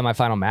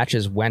semifinal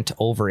matches went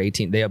over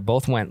 18. They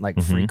both went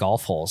like free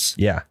golf holes.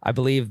 Yeah. I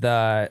believe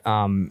the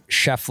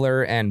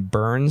Scheffler and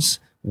Burns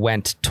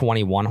went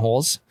 21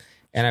 holes.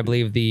 And I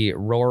believe the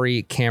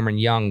Rory Cameron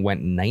Young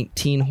went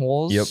 19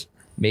 holes. Yep.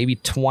 Maybe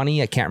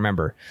 20. I can't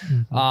remember.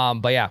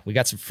 But yeah, we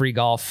got some free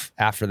golf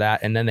after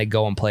that. And then they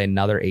go and play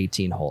another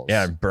 18 holes.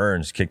 Yeah, and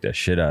Burns kicked the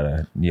shit out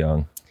of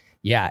Young.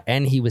 Yeah.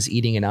 And he was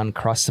eating an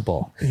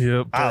Uncrustable.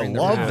 Yep. I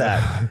love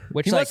that.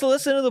 Which He like, must have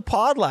listened to the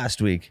pod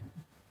last week.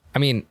 I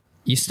mean,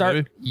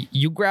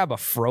 you grab a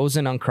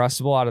frozen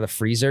Uncrustable out of the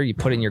freezer, you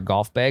put it in your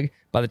golf bag.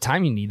 By the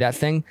time you need that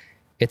thing,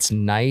 it's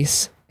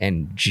nice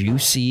and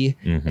juicy.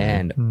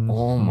 And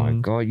oh my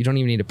God, you don't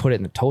even need to put it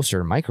in the toaster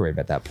or microwave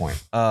at that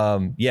point.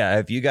 Yeah,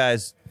 if you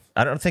guys,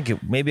 I don't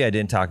think maybe I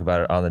didn't talk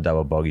about it on the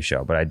Double Bogey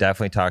Show, but I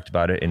definitely talked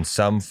about it in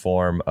some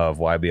form of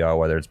YBR,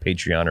 whether it's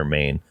Patreon or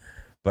main.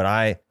 But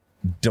I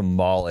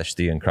demolished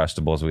the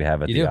Uncrustables we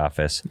have at You the do.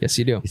 office. Yes,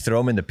 you do. You throw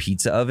them in the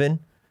pizza oven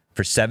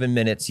for 7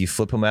 minutes. You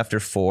flip them after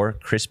 4,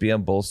 crispy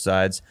on both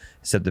sides,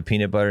 except the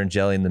peanut butter and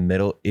jelly in the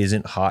middle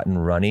isn't hot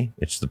and runny.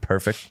 It's the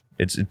perfect.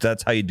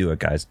 That's how you do it,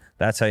 guys.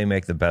 That's how you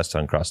make the best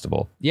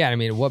Uncrustable. Yeah, I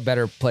mean, what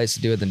better place to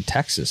do it than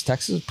Texas?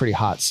 Texas is a pretty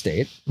hot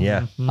state.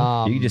 Yeah, you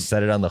can just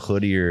set it on the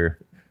hood of your.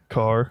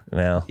 Car.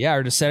 Well, Yeah,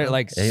 or just set it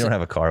like you don't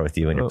have a car with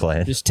you when you're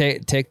playing. just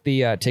take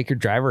your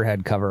driver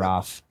head cover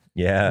off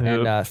Yeah.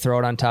 and throw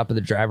it on top of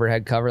the driver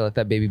head cover. Let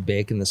that baby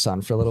bake in the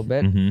sun for a little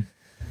bit.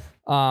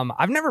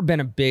 I've never been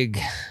a big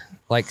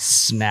like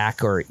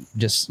snack or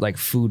just like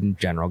food in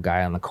general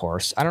guy on the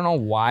course. I don't know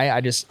why.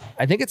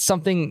 I think it's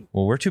something.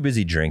 Well, we're too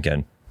busy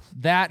drinking.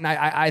 That, and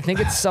I think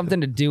it's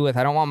something to do with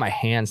I don't want my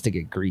hands to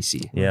get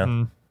greasy.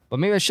 Yeah. But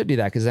maybe I should do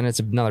that because then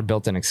it's another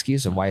built-in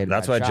excuse of why.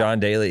 That's why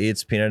John Daly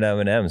eats peanut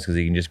M&Ms, because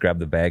he can just grab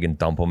the bag and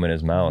dump them in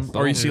his mouth.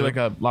 Or you see like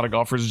a lot of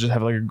golfers just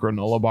have like a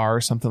granola bar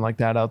or something like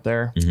that out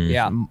there.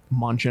 Yeah.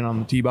 Munching on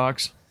the tee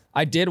box.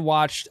 I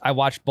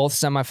watched both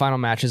semifinal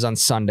matches on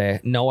Sunday.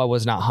 No, I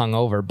was not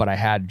hungover, but I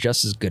had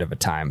just as good of a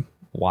time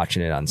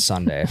watching it on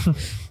Sunday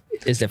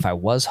as if I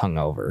was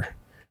hungover.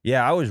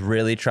 Yeah, I was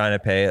really trying to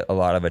pay a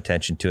lot of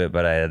attention to it,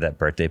 but I had that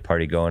birthday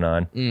party going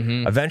on.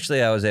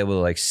 Eventually, I was able to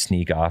like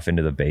sneak off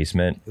into the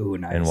basement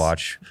and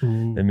watch.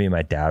 And me and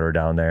my dad were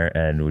down there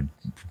and would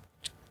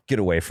get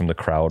away from the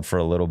crowd for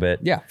a little bit.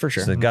 Yeah, for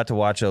sure. So I got to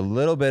watch a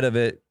little bit of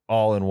it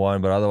all in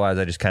one, but otherwise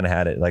I just kind of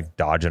had it like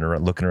dodging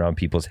around, looking around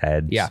people's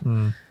heads. Yeah.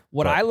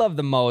 What I love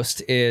the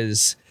most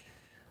is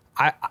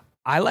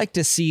I like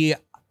to see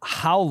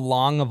how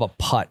long of a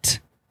putt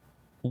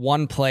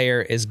one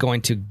player is going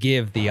to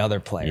give the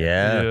other player.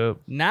 Yeah. Yep.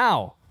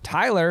 Now,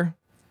 Tyler,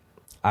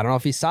 I don't know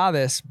if you saw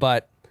this,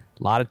 but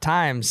a lot of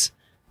times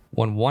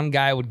when one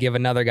guy would give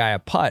another guy a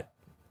putt,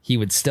 he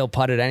would still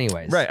putt it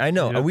anyways. Right, I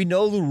know. Yep. We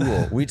know the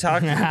rule. We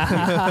talked. So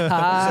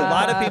a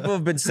lot of people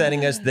have been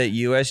sending us that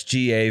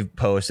USGA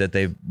post that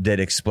they did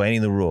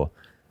explaining the rule.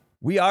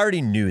 We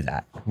already knew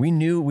that. We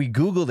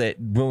Googled it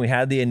when we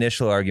had the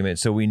initial argument,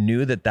 so we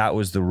knew that that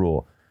was the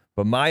rule.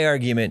 But my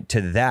argument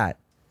to that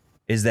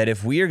is that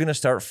if we are going to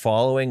start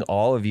following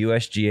all of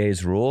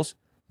USGA's rules,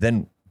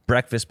 then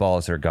breakfast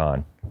balls are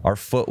gone. Our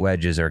foot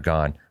wedges are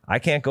gone. I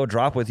can't go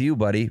drop with you,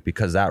 buddy,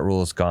 because that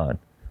rule is gone.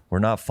 We're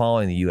not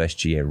following the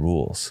USGA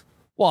rules.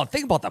 Well,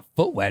 think about the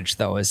foot wedge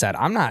though, is that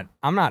I'm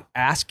not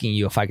asking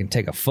you if I can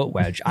take a foot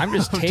wedge. I'm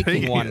just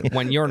taking one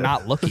when you're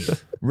not looking.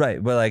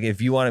 Right, but like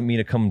if you wanted me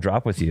to come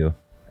drop with you,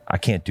 I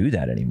can't do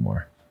that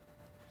anymore.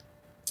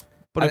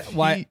 But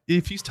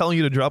if he's telling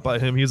you to drop by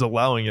him, he's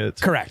allowing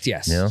it. Correct.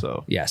 Yes. Yeah.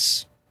 So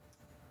Yes.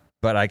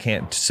 But I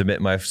can't submit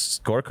my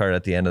scorecard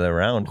at the end of the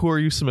round. who are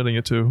you submitting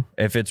it to?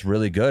 If it's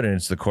really good and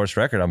it's the course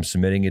record, I'm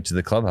submitting it to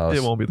the clubhouse.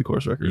 It won't be the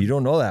course record. You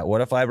don't know that. What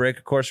if I break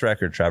a course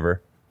record,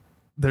 Trevor?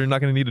 They're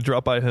not going to need to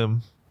drop by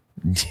him.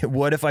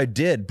 What if I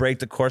did break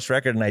the course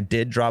record and I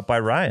did drop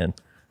by Ryan?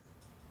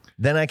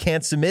 Then I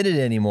can't submit it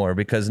anymore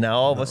because now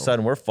all of a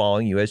sudden we're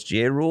following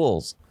USGA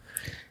rules.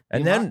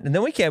 And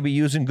then we can't be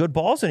using good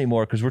balls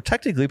anymore because we're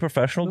technically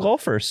professional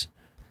golfers.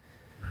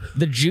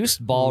 The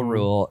juiced ball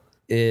rule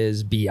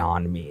is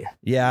beyond me.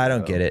 Yeah, I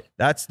don't get it.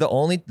 That's the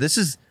only. This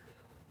is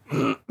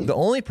the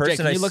only person.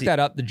 Jake, can you look that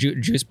up? The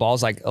juice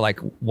balls, like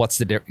what's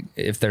the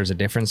if there's a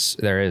difference?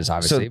 There is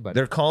obviously, So but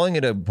they're calling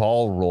it a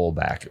ball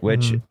rollback,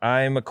 which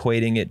I'm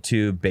equating it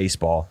to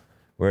baseball,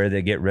 where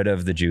they get rid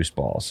of the juice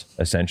balls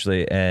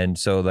essentially. And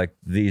so like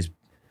these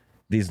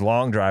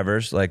long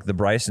drivers, like the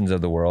Brysons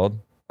of the world,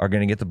 are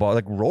going to get the ball.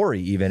 Like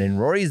Rory even, and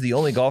Rory's the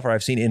only golfer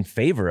I've seen in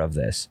favor of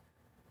this.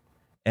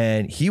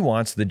 And he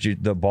wants the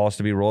balls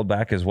to be rolled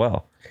back as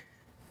well.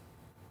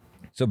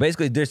 So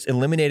basically, just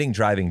eliminating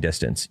driving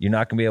distance. You're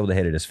not going to be able to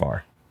hit it as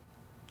far.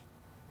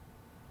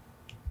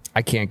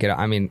 I can't get.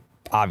 I mean,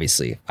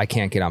 obviously, I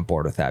can't get on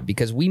board with that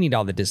because we need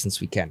all the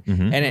distance we can,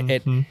 and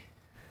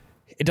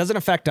it doesn't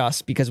affect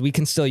us because we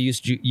can still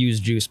use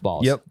juice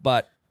balls. Yep.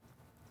 But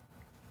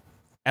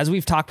as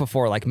we've talked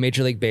before, like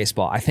Major League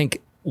Baseball, I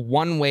think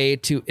one way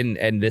to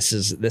and this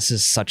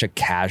is such a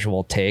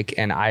casual take,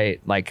 and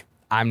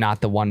I'm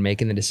not the one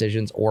making the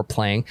decisions or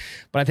playing,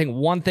 but I think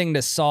one thing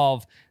to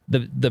solve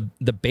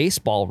the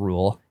baseball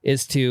rule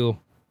is to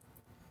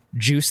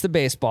juice the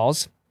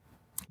baseballs,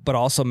 but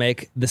also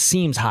make the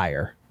seams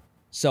higher.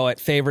 So it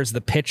favors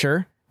the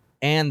pitcher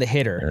and the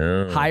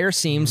hitter. Higher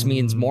seams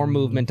means more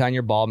movement on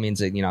your ball,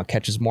 means it,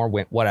 catches more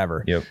wind,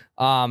 whatever. Yep.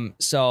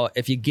 So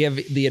if you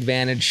give the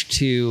advantage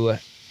to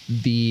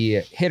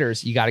the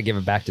hitters, you got to give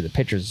it back to the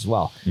pitchers as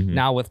well.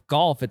 Now with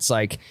golf, it's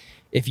like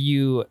if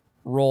you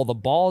roll the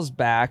balls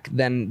back,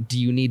 then do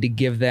you need to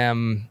give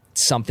them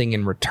something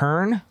in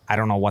return? I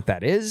don't know what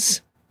that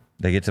is.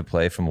 They get to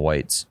play from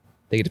whites.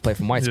 They get to play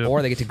from whites, Yeah.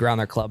 or they get to ground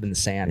their club in the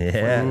sand.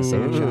 Yeah. For the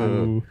same shot.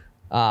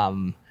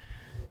 Ooh.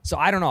 So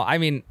I don't know. I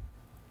mean,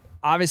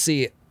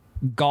 obviously,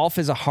 golf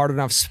is a hard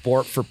enough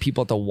sport for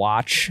people to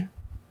watch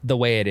the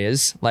way it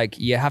is. Like,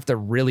 you have to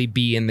really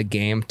be in the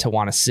game to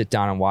want to sit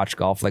down and watch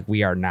golf like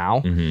we are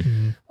now.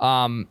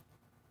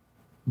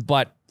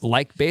 But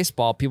like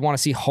baseball, people want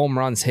to see home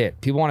runs hit.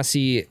 People want to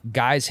see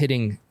guys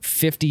hitting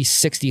 50,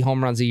 60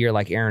 home runs a year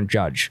like Aaron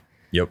Judge.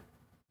 Yep.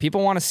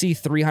 People want to see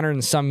 300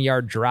 and some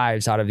yard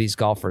drives out of these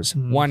golfers.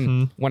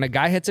 When a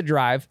guy hits a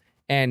drive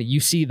and you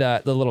see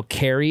the little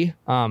carry,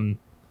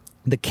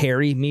 the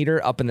carry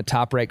meter up in the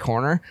top right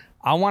corner,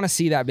 I want to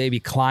see that baby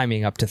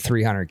climbing up to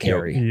 300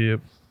 carry Yep.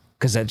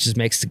 because that just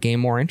makes the game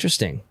more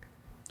interesting.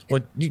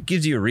 Well, it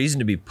gives you a reason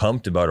to be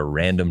pumped about a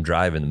random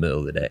drive in the middle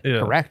of the day. Yeah.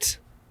 Correct.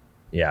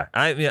 Yeah,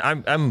 I mean,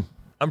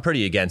 I'm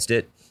pretty against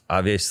it.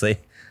 Obviously,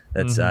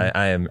 that's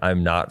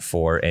I'm not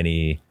for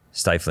any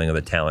stifling of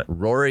the talent.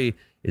 Rory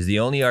is the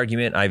only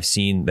argument I've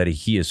seen that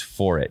he is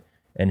for it,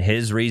 and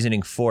his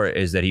reasoning for it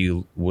is that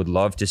he would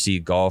love to see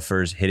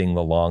golfers hitting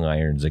the long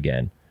irons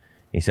again.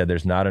 He said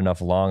there's not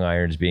enough long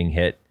irons being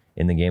hit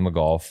in the game of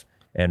golf,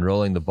 and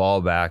rolling the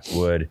ball back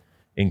would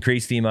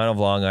increase the amount of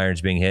long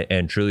irons being hit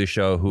and truly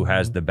show who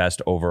has the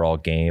best overall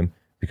game,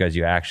 because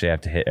you actually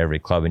have to hit every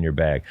club in your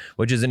bag,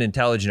 which is an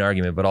intelligent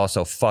argument, but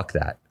also fuck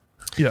that.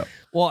 Yeah.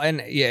 Well,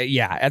 and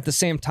yeah, at the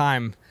same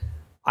time,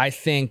 I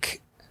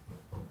think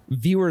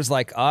viewers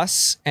like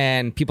us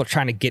and people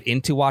trying to get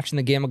into watching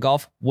the game of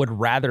golf would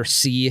rather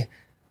see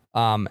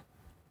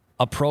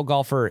a pro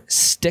golfer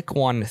stick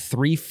one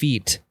 3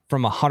 feet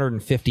from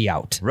 150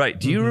 out. Right.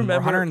 Do you Or remember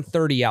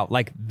 130 out.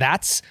 Like,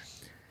 that's,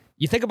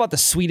 you think about the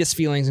sweetest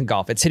feelings in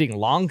golf. It's hitting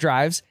long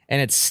drives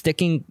and it's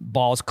sticking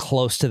balls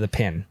close to the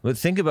pin. But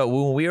think about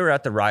when we were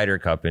at the Ryder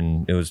Cup,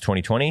 and it was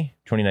 2020,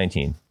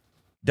 2019.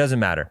 Doesn't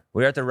matter.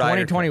 We were at the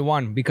Ryder Cup.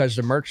 2021, because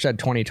the merch said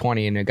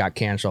 2020 and it got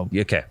canceled.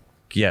 Okay.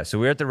 Yeah. So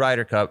we were at the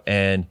Ryder Cup,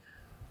 and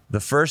the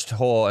first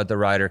hole at the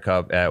Ryder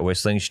Cup at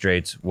Whistling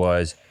Straits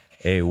was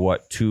a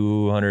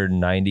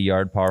 290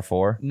 yard par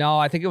 4. No,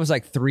 I think it was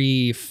like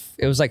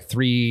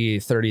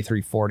 330,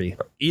 340.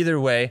 Either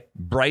way,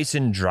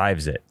 Bryson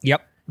drives it.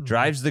 Yep.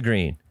 Drives the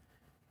green.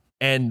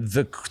 And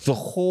the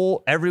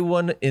whole,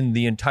 everyone in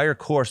the entire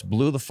course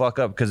blew the fuck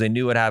up because they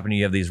knew what happened.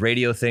 You have these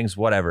radio things,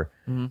 whatever.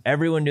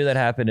 Everyone knew that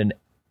happened, and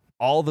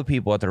all the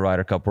people at the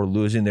Ryder Cup were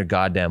losing their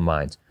goddamn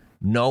minds.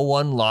 No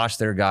one lost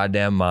their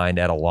goddamn mind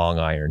at a long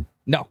iron.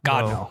 No,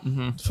 God,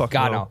 no. Fuck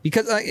God, no. no.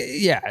 Because,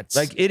 it's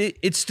Like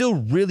it's still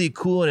really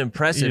cool and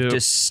impressive Yep.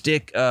 to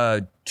stick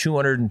a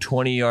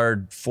 220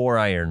 yard 4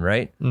 iron,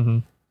 right? Mm-hmm.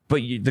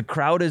 But the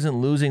crowd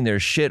isn't losing their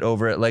shit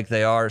over it like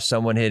they are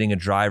someone hitting a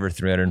driver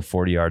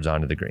 340 yards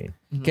onto the green.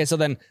 Okay, so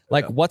then,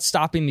 like, what's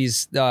stopping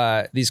these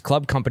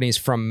club companies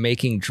from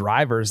making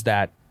drivers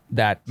that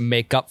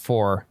make up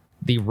for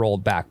the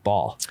rolled back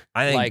ball?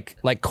 I think-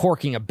 like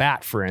corking a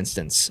bat, for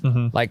instance.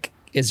 Like,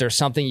 is there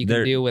something you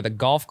can do with a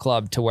golf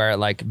club to where it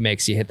like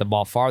makes you hit the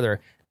ball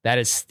farther? That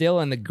is still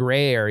in the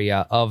gray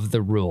area of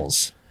the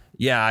rules.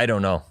 Yeah, I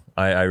don't know.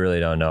 I really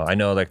don't know. I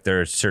know like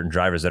there are certain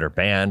drivers that are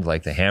banned,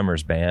 like the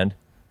hammer's banned.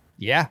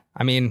 Yeah,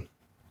 I mean,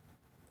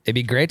 it'd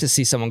be great to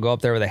see someone go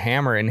up there with a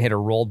hammer and hit a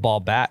rolled ball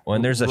bat.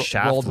 When there's a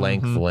shaft rolled-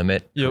 length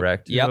limit,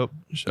 correct? Yep.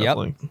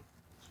 Shuffling. Yep.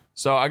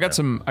 So I got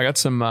some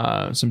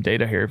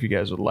data here if you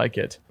guys would like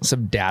it.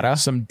 Some data.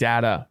 Some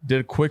data. Did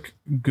a quick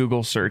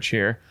Google search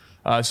here.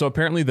 So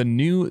apparently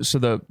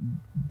the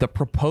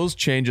proposed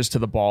changes to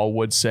the ball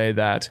would say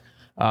that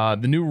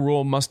the new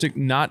rule must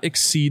not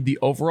exceed the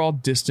overall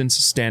distance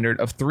standard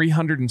of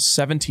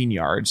 317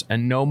 yards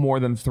and no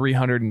more than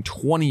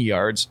 320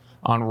 yards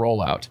on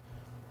rollout.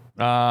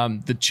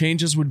 The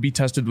changes would be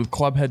tested with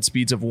club head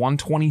speeds of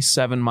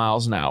 127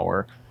 miles an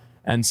hour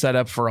and set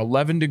up for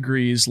 11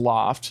 degrees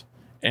loft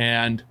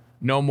and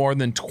no more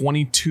than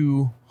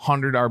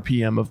 2,200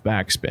 RPM of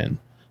backspin.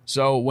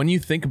 So when you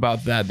think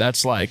about that,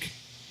 that's like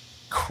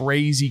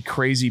crazy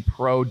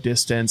pro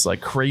distance,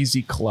 like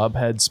crazy club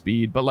head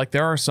speed. But like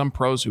there are some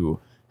pros who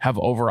have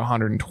over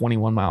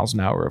 121 miles an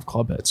hour of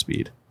club head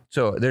speed.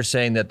 So they're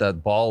saying that the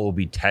ball will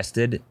be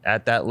tested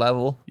at that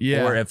level.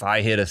 Yeah. Or if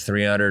I hit a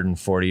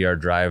 340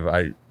 yard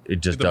drive, it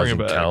just They'll bring it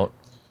doesn't back. count.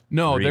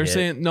 No, they're Re-hit.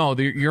 saying no.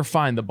 You're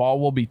fine. The ball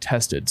will be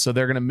tested, so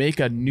they're gonna make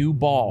a new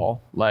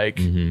ball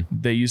like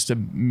they used to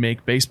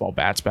make baseball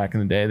bats back in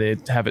the day. They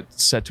have it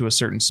set to a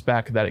certain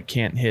spec that it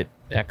can't hit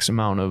X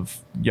amount of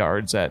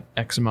yards at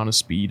X amount of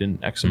speed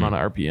and X amount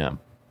of RPM.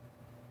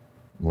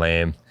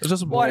 Lame. It's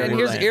just Well, and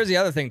boring. here's the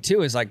other thing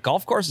too, is like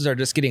golf courses are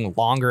just getting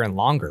longer and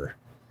longer.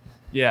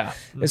 Yeah,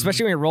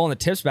 Especially when you're rolling the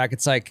tips back.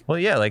 It's like, Well,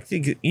 yeah, like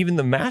think even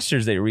the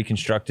Masters, they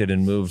reconstructed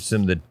and moved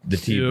some of the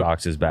tee Yep.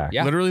 boxes back.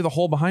 Yeah. literally the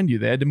hole behind you.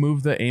 They had to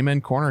move the amen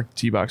corner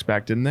tee box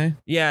back, didn't they?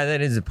 Yeah, that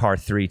is a par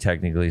 3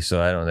 technically,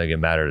 so I don't think it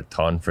mattered a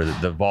ton for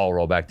the ball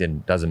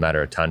rollback. Doesn't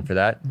matter a ton for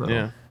that.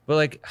 Yeah. But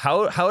like,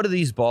 how do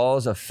these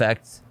balls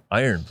affect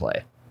iron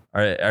play?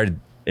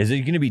 Is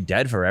it going to be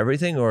dead for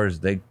everything, or is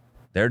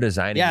they're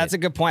designing? yeah, it? that's a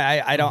good point.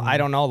 I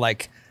don't know.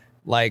 Like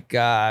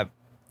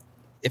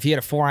if you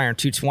hit a 4-iron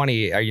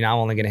 220, are you now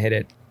only going to hit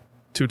it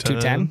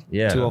 210?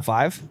 Yeah.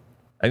 205?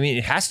 I mean,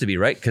 it has to be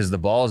right because the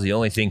ball is the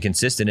only thing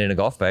consistent in a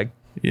golf bag.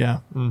 Yeah.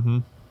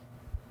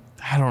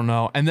 I don't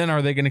know. And then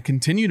are they going to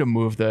continue to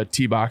move the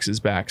tee boxes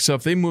back? So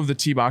if they move the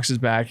tee boxes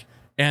back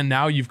and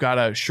now you've got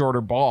a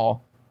shorter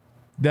ball,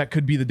 that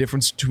could be the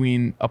difference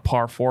between a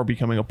par 4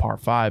 becoming a par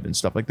 5 and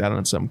stuff like that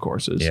on some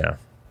courses. Yeah,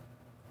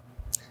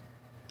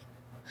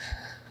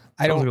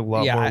 I don't. like a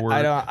lot yeah, more I- work.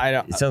 I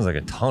don't. it sounds like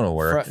a ton of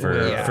work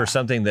Yeah. for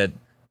something that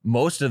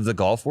most of the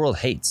golf world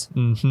hates.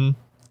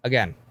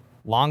 Again,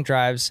 long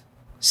drives,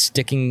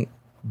 sticking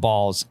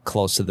balls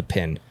close to the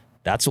pin.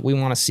 That's what we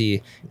want to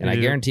see, and I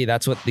Yeah. guarantee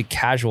that's what the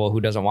casual who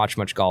doesn't watch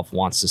much golf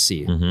wants to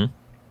see.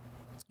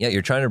 Yeah,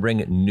 you're trying to bring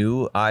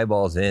new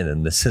eyeballs in,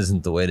 and this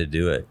isn't the way to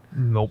do it.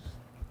 Nope.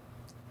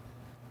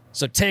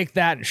 So take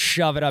that and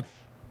shove it up,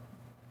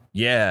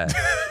 Yeah,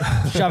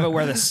 shove it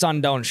where the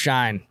sun don't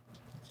shine.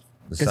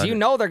 The Because sun- you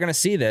know they're going to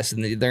see this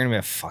and they're going to be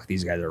like, fuck,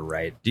 these guys are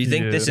right. Do you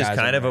think Yeah. this is Guys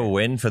kind are of a right.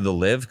 win for the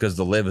Live? Because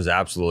the Live is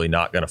absolutely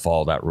not going to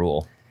follow that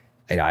rule.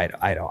 I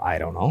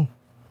don't know.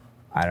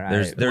 I don't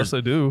know. Unless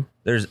they do.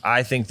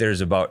 I think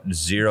there's about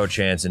zero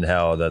chance in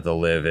hell that the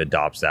Live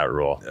adopts that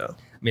rule. Yeah. I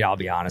mean, I'll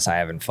be honest. I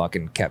haven't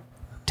fucking kept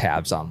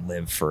tabs on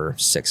Live for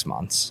 6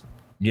 months.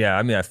 Yeah,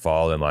 I mean, I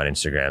follow them on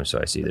Instagram, so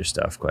I see their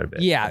stuff quite a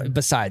bit. Yeah.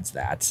 Besides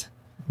that,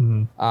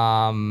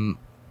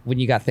 when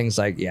you got things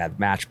like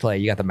match play,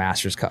 you got the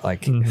Masters cut.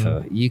 Like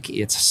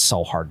it's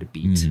so hard to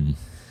beat.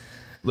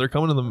 They're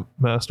coming to the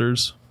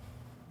Masters.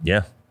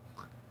 Yeah,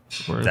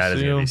 We're that is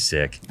see gonna be 'em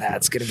sick.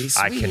 That's gonna be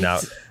sweet. I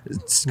cannot.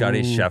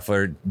 Scotty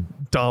Scheffler,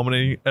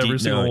 dominating every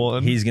single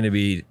one. He's gonna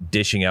be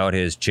dishing out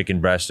his chicken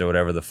breast or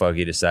whatever the fuck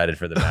he decided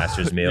for the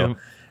Masters meal, Yep.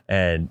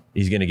 and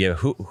he's gonna give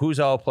who's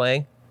all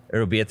playing.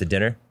 It'll be at the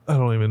dinner. I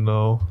don't even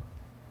know.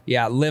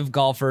 Yeah, Live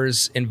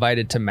golfers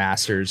invited to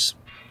Masters.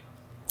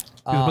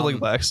 You put like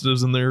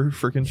laxatives in their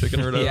freaking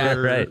chicken or whatever. Yeah,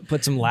 right.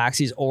 Put some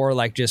laxies, or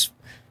like just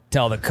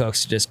tell the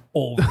cooks to just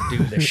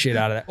overdo the shit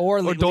out of that,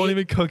 or Don't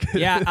even cook it.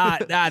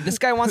 Yeah, this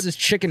guy wants his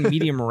chicken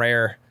medium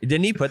rare.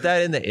 Didn't he put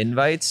that in the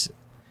invites?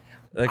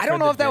 Like I don't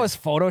know if that was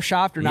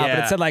photoshopped or not, but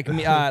Yeah. it said like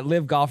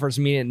Live golfers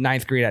meet at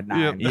 9th grade at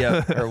 9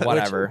 Yeah, or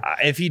whatever.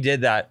 Which, if he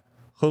did that,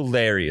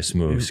 hilarious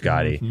move,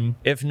 Scotty.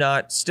 If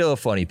not, still a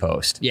funny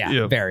post.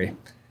 Yeah, very.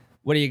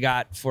 What do you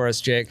got for us,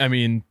 Jake? I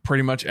mean,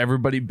 pretty much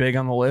everybody big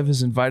on the Live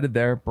is invited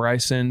there.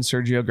 Bryson,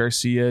 Sergio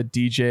Garcia,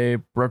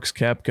 DJ, Brooks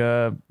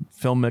Koepka,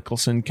 Phil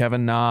Mickelson,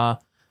 Kevin Na,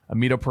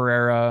 Amito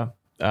Pereira,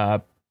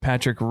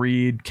 Patrick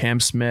Reed, Cam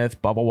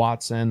Smith, Bubba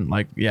Watson.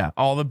 Like,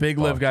 all the big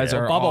Live guys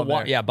are all Bubba there.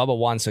 won. Yeah, Bubba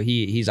won, so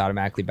he's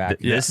automatically back.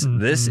 This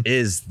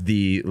is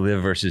the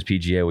Live versus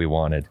PGA we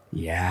wanted.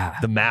 Yeah.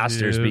 The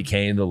Masters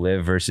became the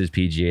Live versus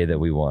PGA that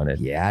we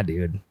wanted. Yeah,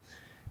 dude.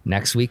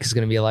 Next week is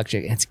going to be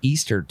electric. It's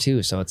Easter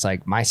too, so it's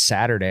like my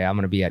Saturday. I'm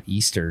going to be at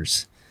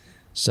Easter's,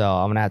 so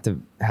I'm going to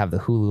have the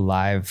Hulu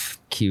Live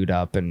queued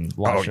up and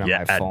watch it on my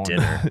at phone.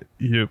 dinner.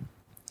 Yep.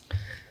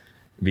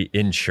 Be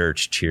in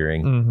church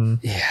cheering.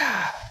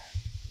 Yeah.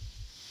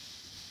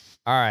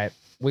 All right,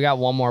 we got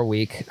one more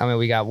week. I mean,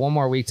 we got one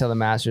more week till the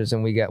Masters,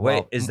 and we get.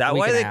 Wait, is that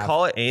why they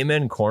call it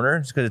Amen Corner?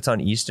 It's because it's on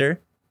Easter?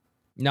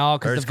 No, Or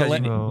because it's the 'cause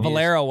you-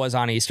 Valero was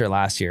on Easter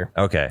last year.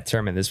 Okay.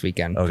 Tournament this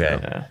weekend.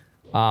 Okay.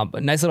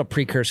 But nice little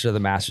precursor to the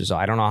Masters. Though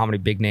I don't know how many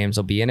big names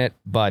will be in it,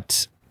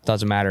 but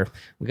doesn't matter.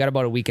 We got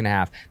about a week and a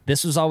half.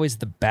 This was always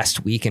the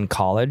best week in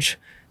college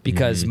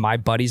because my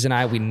buddies and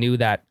I, we knew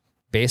that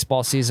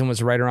baseball season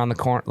was right around the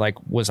corner, like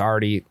was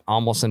already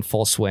almost in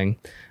full swing.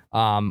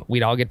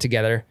 We'd all get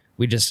together.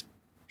 We'd just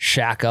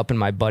shack up in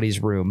my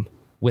buddy's room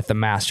with the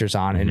Masters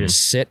on and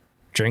just sit,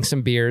 drink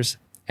some beers,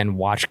 and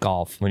watch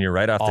golf. When you're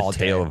right off all the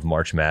tail day. of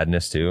March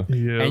Madness, too.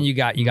 Yeah. And you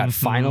got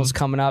finals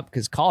coming up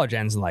because college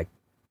ends in like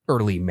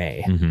early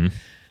May.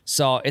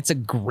 So it's a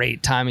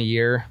great time of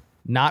year,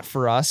 not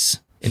for us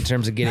in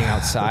terms of getting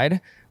outside,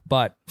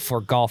 but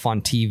for golf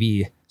on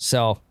TV.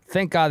 So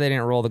thank God they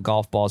didn't roll the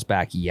golf balls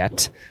back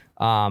yet.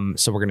 So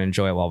we're going to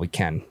enjoy it while we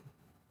can.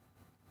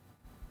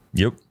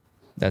 Yep.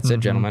 That's it,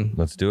 gentlemen,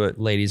 Let's do it.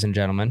 ladies and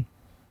gentlemen.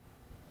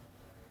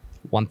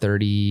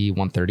 130,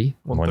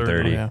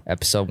 1:30. Yeah.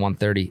 episode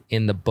 130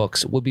 in the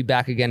books. We'll be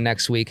back again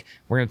next week.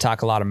 We're going to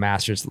talk a lot of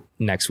Masters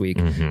next week.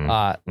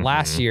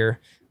 Last year,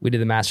 we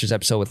did the Masters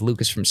episode with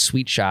Lucas from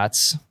Sweet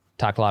Shots.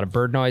 Talked a lot of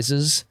bird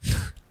noises.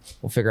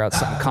 We'll figure out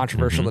something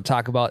controversial to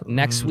talk about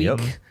next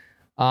week.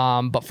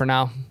 But for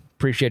now,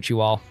 appreciate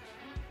you all.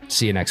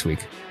 See you next week.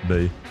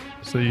 Bye.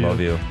 See you. Love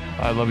you.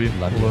 I love you.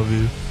 Love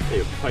you.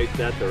 They piped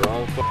that the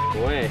wrong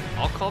way.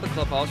 I'll call the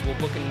clubhouse. We'll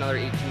book another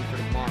 18 for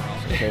tomorrow.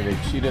 Okay,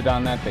 they cheated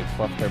on that. They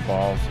fluffed their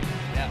balls.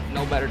 Yeah,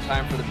 no better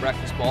time for the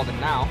breakfast ball than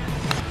now.